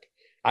there.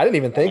 I didn't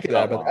even think of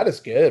that, but that is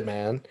good,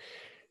 man.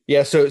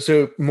 Yeah.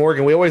 So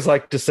Morgan, we always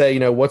like to say, you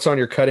know, what's on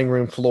your cutting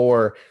room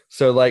floor.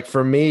 So like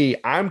for me,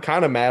 I'm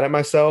kind of mad at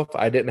myself.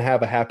 I didn't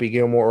have a Happy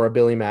Gilmore or a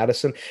Billy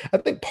Madison. I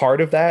think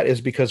part of that is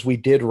because we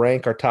did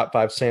rank our top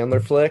 5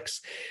 Sandler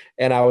flicks.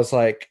 And I was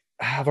like,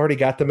 I've already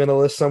got them in a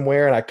list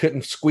somewhere and I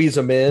couldn't squeeze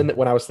them in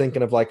when I was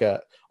thinking of like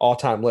a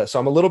all-time list. So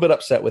I'm a little bit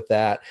upset with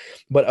that.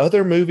 But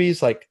other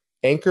movies like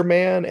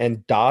Anchorman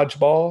and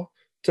Dodgeball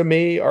to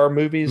me are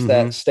movies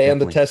that stand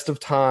the test of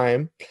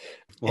time.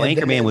 Well, and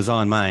Anchorman was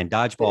on mine.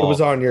 Dodgeball. It was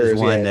on yours.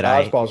 One that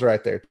Dodgeball's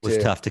right there. Was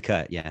tough to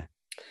cut. Yeah.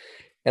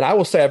 And I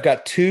will say I've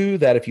got 2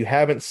 that if you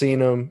haven't seen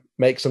them,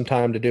 make some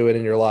time to do it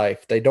in your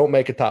life. They don't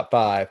make a top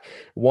 5.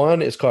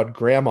 One is called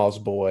Grandma's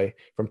Boy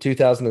from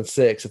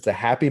 2006. It's a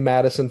Happy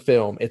Madison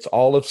film. It's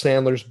all of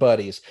Sandler's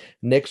buddies,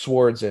 Nick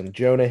Swardson,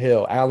 Jonah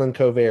Hill, Alan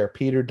Colbert,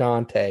 Peter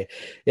Dante.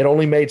 It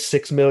only made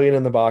 $6 million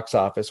in the box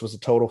office, was a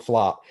total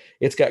flop.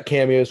 It's got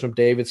cameos from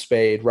David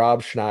Spade,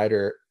 Rob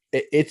Schneider.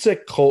 It's a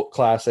cult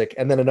classic.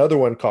 And then another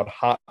one called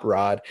Hot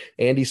Rod,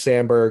 Andy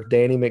Samberg,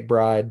 Danny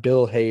McBride,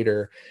 Bill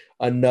Hader.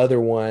 Another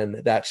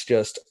one that's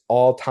just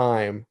all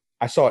time.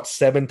 I saw it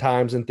 7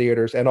 times in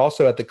theaters and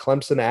also at the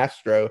Clemson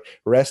Astro.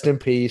 Rest in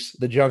peace.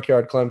 The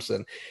Junkyard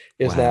Clemson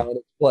is now in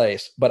its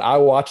place. But I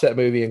watched that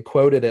movie and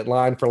quoted it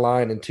line for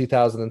line in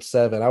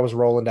 2007. I was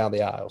rolling down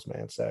the aisles,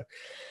 man. So,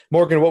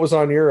 Morgan, what was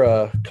on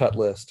your cut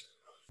list?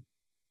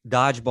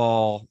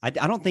 Dodgeball. I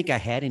don't think I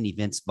had any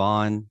Vince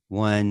Vaughn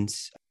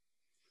ones,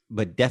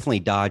 but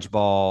definitely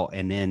Dodgeball.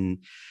 And then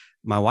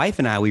my wife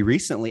and we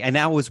recently, and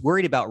I was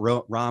worried about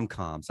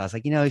rom-coms. I was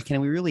like,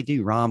 can we really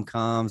do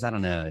rom-coms? I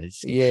don't know. And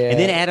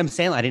then Adam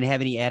Sandler. I didn't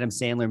have any Adam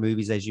Sandler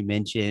movies, as you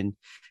mentioned,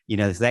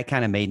 so that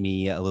kind of made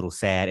me a little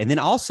sad. And then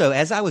also,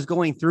 as I was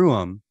going through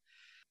them,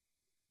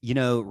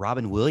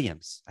 Robin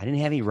Williams. I didn't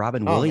have any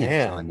Robin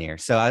Williams on there.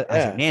 So I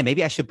was like, man,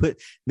 maybe I should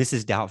put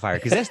Mrs. Doubtfire,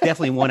 because that's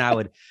definitely one I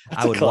would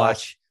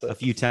watch a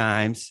few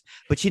times.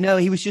 But,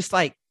 he was just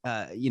like,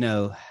 I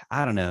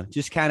don't know,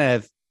 just kind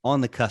of on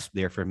the cusp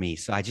there for me.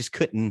 So I just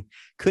couldn't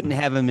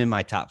have him in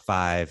my top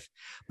 5.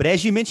 But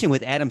as you mentioned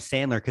with Adam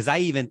Sandler, because I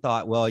even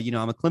thought, well,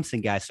 I'm a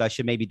Clemson guy, so I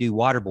should maybe do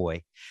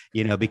Waterboy,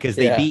 because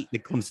they beat the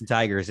Clemson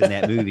Tigers in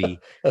that movie,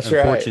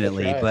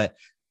 unfortunately. Right. But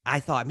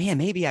I thought, man,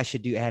 maybe I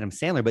should do Adam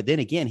Sandler. But then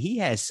again, he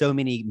has so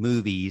many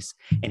movies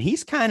and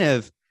he's kind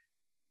of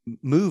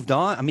moved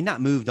on. I mean,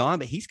 not moved on,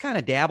 but he's kind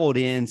of dabbled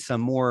in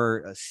some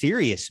more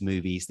serious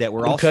movies that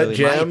were also,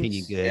 in my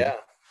opinion, good. Yeah.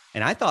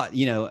 And I thought,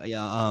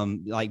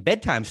 like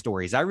Bedtime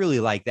Stories, I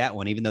really like that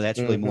one, even though that's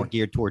really more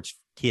geared towards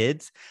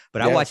kids.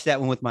 But I watched that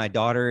one with my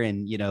daughter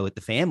and, with the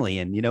family.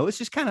 And, it's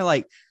just kind of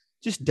like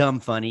just dumb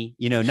funny,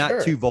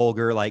 not too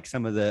vulgar like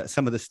some of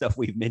the stuff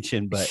we've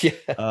mentioned. But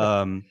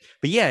Adam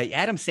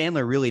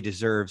Sandler really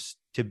deserves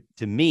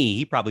to me,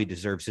 he probably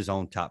deserves his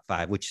own top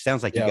 5, which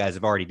sounds like you guys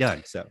have already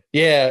done. So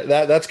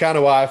that's kind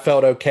of why I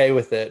felt okay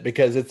with it,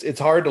 because it's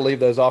hard to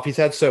leave those off. He's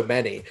had so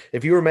many.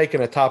 If you were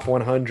making a top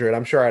 100,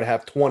 I'm sure I'd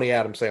have 20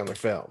 Adam Sandler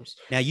films.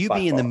 Now, you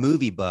being the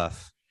movie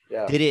buff,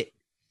 did it,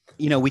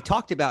 we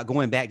talked about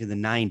going back to the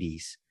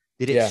 90s.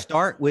 Did it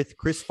start with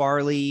Chris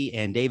Farley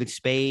and David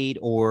Spade,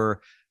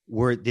 or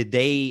did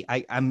they,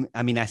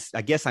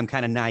 I guess I'm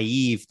kind of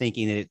naive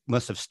thinking that it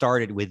must have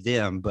started with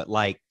them, but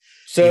like,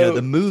 so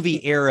the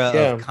movie era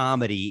of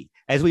comedy,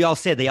 as we all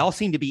said, they all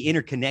seem to be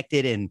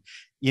interconnected. And,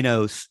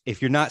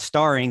 if you're not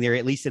starring, they're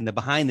at least in the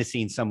behind the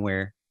scenes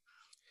somewhere.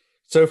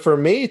 So for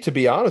me, to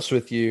be honest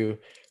with you,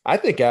 I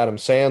think Adam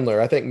Sandler,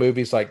 I think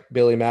movies like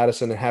Billy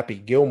Madison and Happy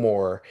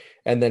Gilmore,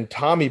 and then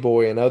Tommy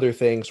Boy and other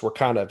things were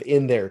kind of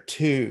in there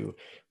too.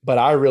 But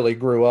I really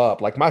grew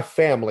up, like my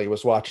family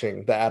was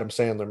watching the Adam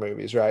Sandler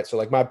movies, right? So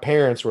like my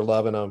parents were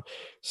loving them.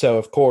 So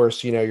of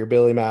course, your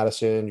Billy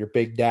Madison, your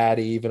Big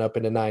Daddy, even up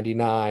into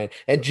 99,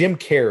 and Jim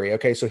Carrey.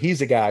 Okay. So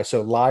he's a guy.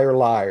 So Liar,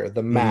 Liar,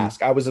 The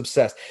Mask, I was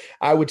obsessed.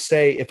 I would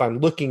say if I'm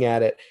looking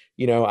at it,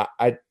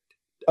 I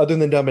other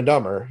than Dumb and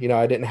Dumber,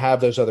 I didn't have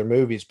those other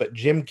movies, but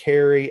Jim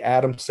Carrey,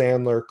 Adam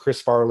Sandler,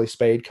 Chris Farley,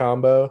 Spade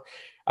combo.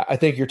 I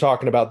think you're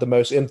talking about the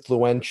most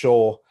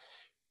influential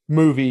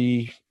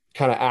movie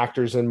kind of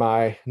actors in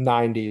my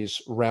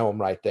 90s realm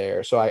right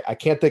there. So I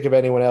can't think of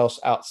anyone else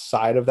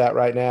outside of that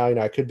right now.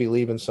 I could be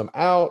leaving some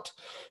out,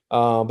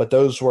 But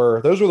those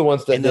were the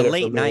ones that and did the it for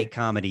late me. night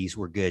comedies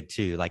were good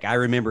too. Like I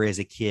remember as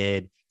a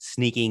kid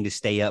sneaking to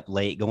stay up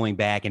late, going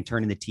back and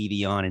turning the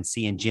TV on and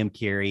seeing Jim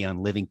Carrey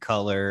on Living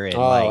Color and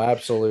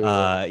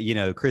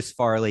absolutely. Chris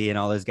Farley and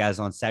all those guys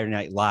on Saturday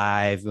Night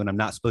Live when I'm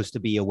not supposed to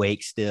be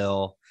awake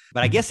still.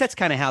 But I guess that's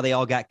kind of how they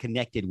all got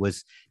connected,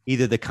 was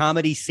either the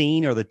comedy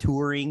scene or the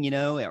touring,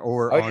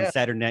 or on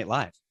Saturday Night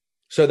Live.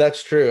 So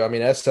that's true. I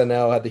mean,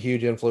 SNL had the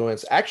huge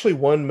influence. Actually,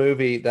 one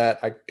movie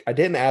that I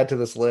didn't add to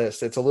this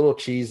list, it's a little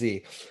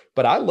cheesy,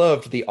 but I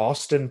loved the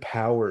Austin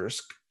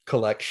Powers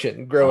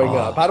collection growing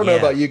up. I don't know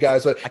about you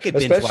guys, but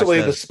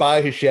especially The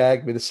Spy Who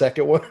Shagged Me, the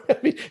second one. I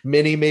mean,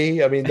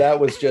 Mini-Me. I mean, that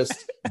was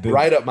just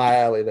right up my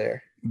alley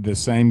there. The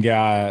same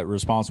guy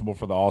responsible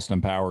for the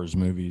Austin Powers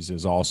movies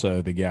is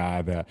also the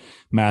guy that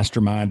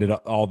masterminded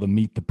all the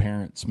Meet the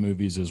Parents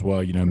movies as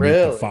well. Meet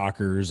the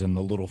Fockers and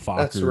the Little Fockers.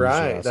 That's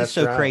right. That's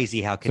so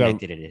crazy how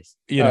connected it is.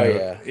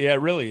 Yeah, it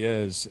really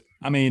is.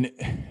 I mean,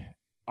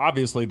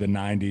 obviously the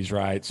 90s,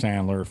 right?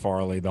 Sandler,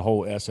 Farley, the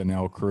whole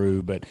SNL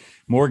crew. But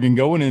Morgan,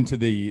 going into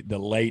the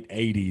late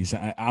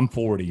 80s, I'm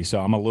 40, so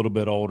I'm a little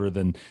bit older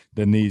than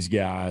these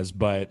guys.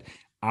 But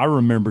I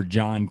remember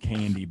John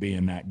Candy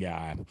being that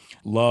guy.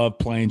 Love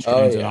Planes,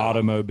 Trains, and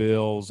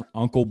Automobiles,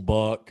 Uncle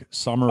Buck,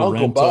 Summer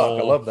Rental.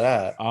 Buck, I love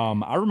that.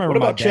 I remember. What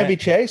about Chevy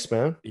Chase,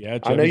 man? Yeah,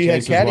 I know you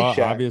Chase had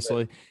Caddyshack,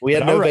 obviously. We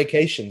had no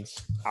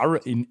vacations.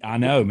 I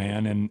know,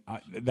 man, and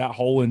that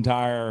whole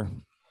entire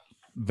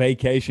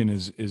vacation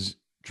is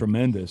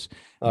tremendous.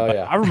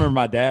 I remember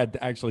my dad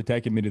actually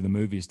taking me to the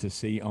movies to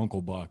see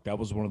Uncle Buck. That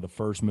was one of the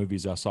first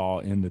movies I saw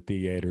in the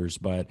theaters.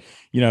 But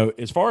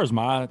as far as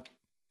my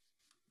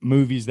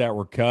movies that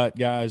were cut,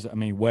 guys, I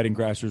mean, Wedding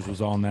Crashers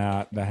was on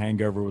that, The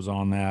Hangover was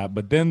on that,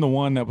 but then the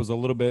one that was a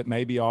little bit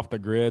maybe off the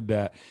grid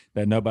that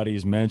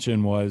nobody's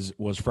mentioned was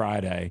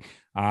Friday.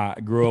 I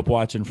grew up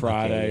watching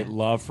Friday,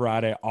 love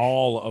Friday.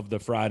 All of the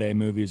Friday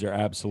movies are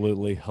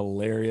absolutely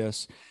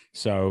hilarious.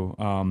 So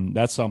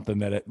that's something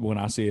that when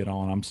I see it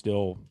on, I'm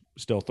still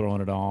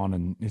throwing it on,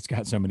 and it's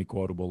got so many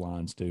quotable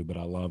lines too, but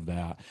I love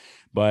that.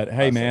 But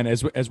hey, man,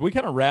 as we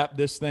kind of wrap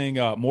this thing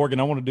up, Morgan,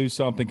 I want to do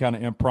something kind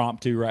of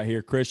impromptu right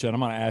here. Christian, I'm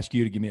going to ask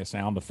you to give me a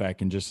sound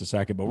effect in just a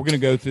second, but we're going to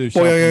go through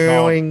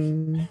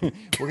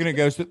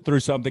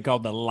something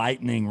called the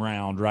lightning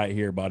round right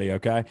here, buddy.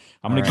 Okay.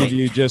 I'm going to give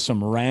you just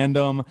some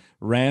random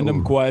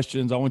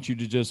questions. I want you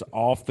to just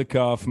off the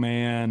cuff,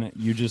 man.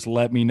 You just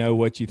let me know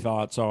what your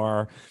thoughts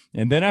are.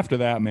 And then after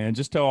that, man,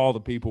 just tell all the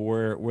people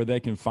where they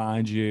can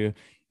find you.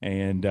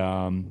 And,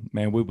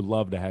 man, we would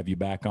love to have you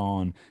back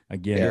on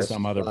again at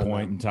some other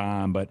point in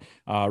time. But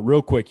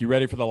real quick, you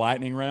ready for the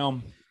lightning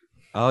round?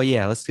 Oh,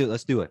 yeah. Let's do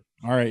it.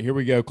 All right, here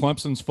we go.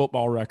 Clemson's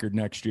football record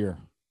next year.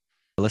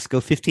 Let's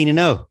go 15-0.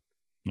 All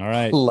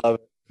right. Love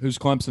it. Who's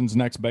Clemson's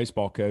next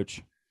baseball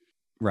coach?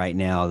 Right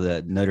now,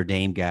 the Notre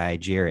Dame guy,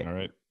 Jarrett.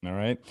 All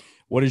right.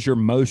 What is your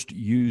most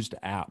used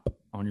app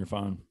on your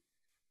phone?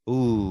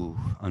 Ooh,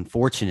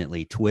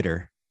 unfortunately,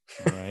 Twitter.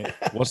 All right.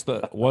 What's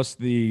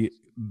the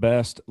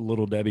best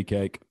Little Debbie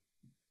cake?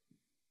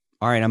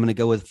 All right, I'm going to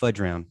go with Fudge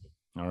Round.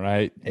 All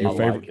right.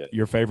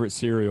 Your favorite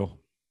cereal?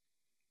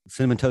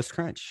 Cinnamon Toast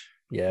Crunch.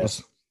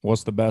 Yes.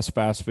 What's the best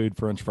fast food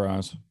French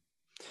fries?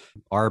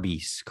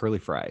 Arby's curly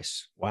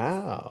fries.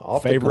 Wow.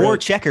 Favorite or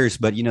Checkers,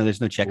 but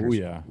there's no Checkers.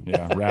 Oh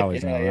yeah.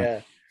 Rallies now,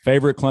 right?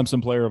 Favorite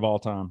Clemson player of all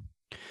time?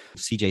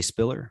 CJ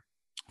Spiller.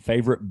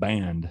 Favorite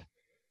band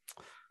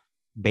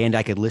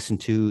I could listen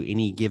to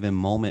any given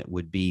moment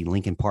would be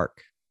Linkin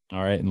Park.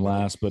 All right, and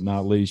last but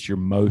not least, your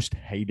most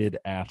hated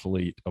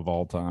athlete of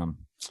all time.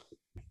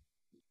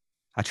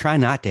 I try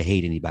not to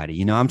hate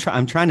anybody. I'm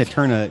trying to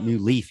turn a new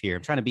leaf here.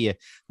 I'm trying to be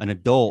an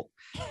adult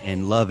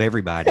and love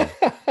everybody.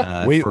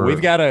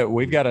 We've got a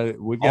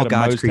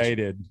most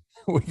hated.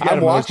 I'm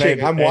watching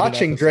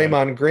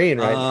Draymond Green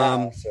right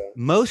now. So.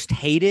 Most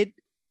hated.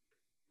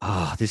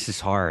 Oh, this is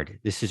hard.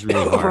 This is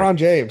really hard. LeBron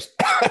James.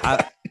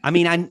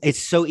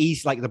 It's so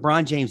easy. Like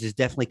LeBron James is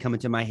definitely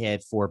coming to my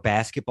head for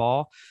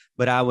basketball,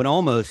 but I would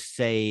almost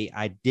say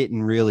I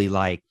didn't really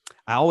like.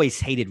 I always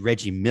hated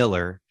Reggie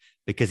Miller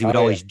because he would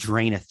always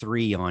drain a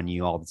three on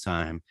you all the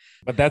time.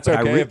 But that's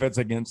okay if it's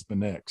against the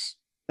Knicks.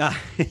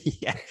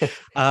 Yeah.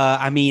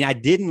 I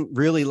didn't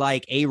really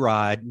like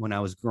A-Rod when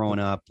I was growing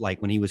up,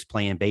 like when he was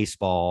playing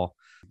baseball.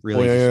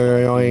 Really,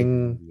 I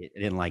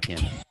didn't like him.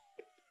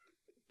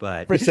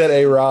 But we said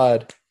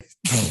A-Rod.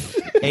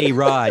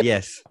 A-Rod,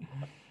 yes.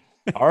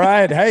 All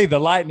right. Hey, the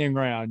lightning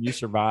round. You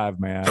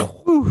survived, man. That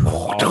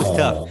was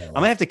tough. I'm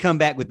going to have to come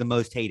back with the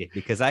most hated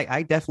because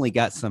I definitely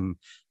got some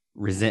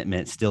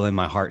resentment still in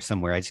my heart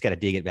somewhere. I just got to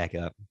dig it back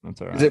up.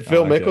 That's all right. Is it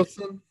Phil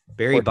Mickelson?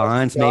 Barry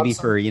Bonds, maybe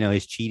for,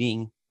 his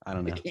cheating. I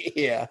don't know.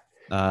 Yeah.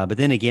 But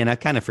then again, I've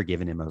kind of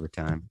forgiven him over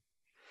time.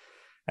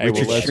 Hey,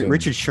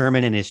 Richard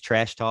Sherman and his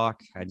trash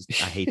talk. I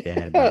hate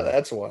that.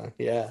 That's why.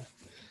 Yeah.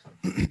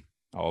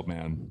 Oh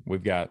man,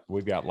 we've got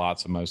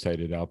lots of most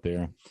hated out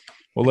there.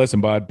 Well,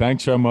 listen, bud,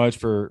 thanks so much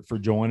for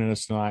joining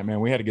us tonight, man.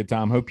 We had a good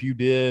time. Hope you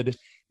did.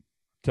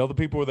 Tell the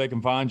people where they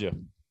can find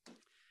you.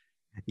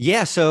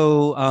 Yeah,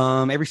 so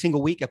every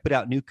single week I put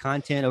out new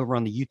content over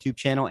on the YouTube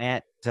channel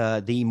at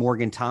The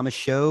Morgan Thomas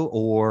Show,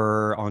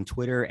 or on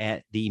Twitter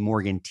at The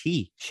Morgan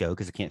T Show,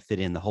 because I can't fit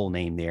in the whole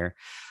name there.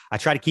 I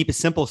try to keep it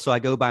simple, so I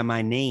go by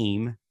my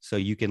name, so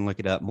you can look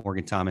it up,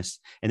 Morgan Thomas.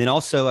 And then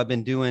also I've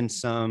been doing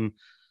some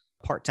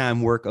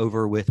part-time work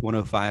over with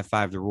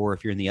 105.5 The Roar.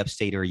 If you're in the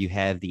upstate or you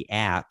have the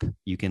app,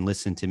 you can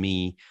listen to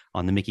me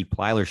on the Mickey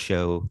Plyler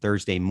Show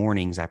Thursday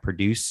mornings. I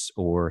produce,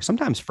 or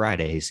sometimes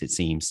Fridays, it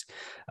seems,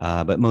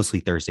 but mostly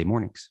Thursday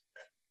mornings.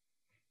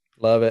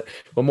 Love it.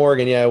 Well,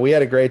 Morgan, yeah, we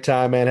had a great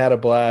time, man. Had a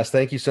blast.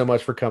 Thank you so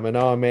much for coming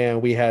on, man.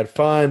 We had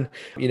fun.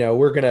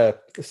 We're going to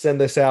send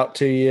this out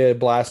to you,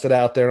 blast it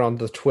out there on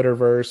the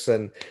Twitterverse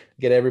and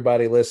get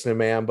everybody listening,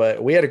 man.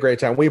 But we had a great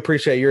time. We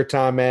appreciate your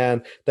time,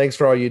 man. Thanks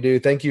for all you do.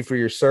 Thank you for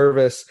your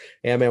service.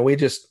 And, man, we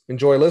just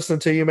enjoy listening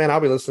to you, man. I'll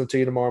be listening to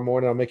you tomorrow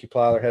morning on Mickey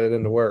Plyler headed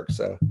into work.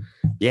 So,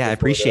 yeah, I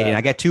appreciate it. I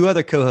got 2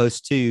 other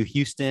co-hosts too,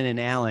 Houston and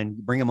Alan.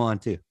 Bring them on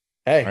too.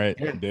 Hey, right,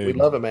 yeah, we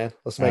love it, man.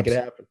 Let's make it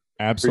happen.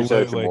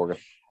 Absolutely.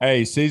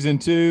 Hey, season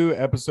 2,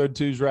 episode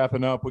 2 is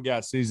wrapping up. We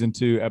got season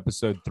 2,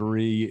 episode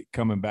 3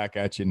 coming back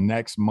at you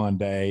next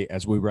Monday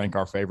as we rank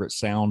our favorite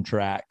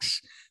soundtracks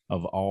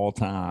of all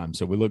time.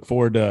 So we look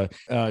forward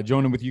to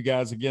joining with you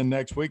guys again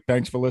next week.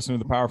 Thanks for listening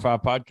to the Power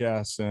 5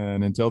 podcast.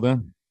 And until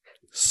then,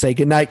 say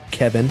goodnight,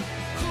 Kevin.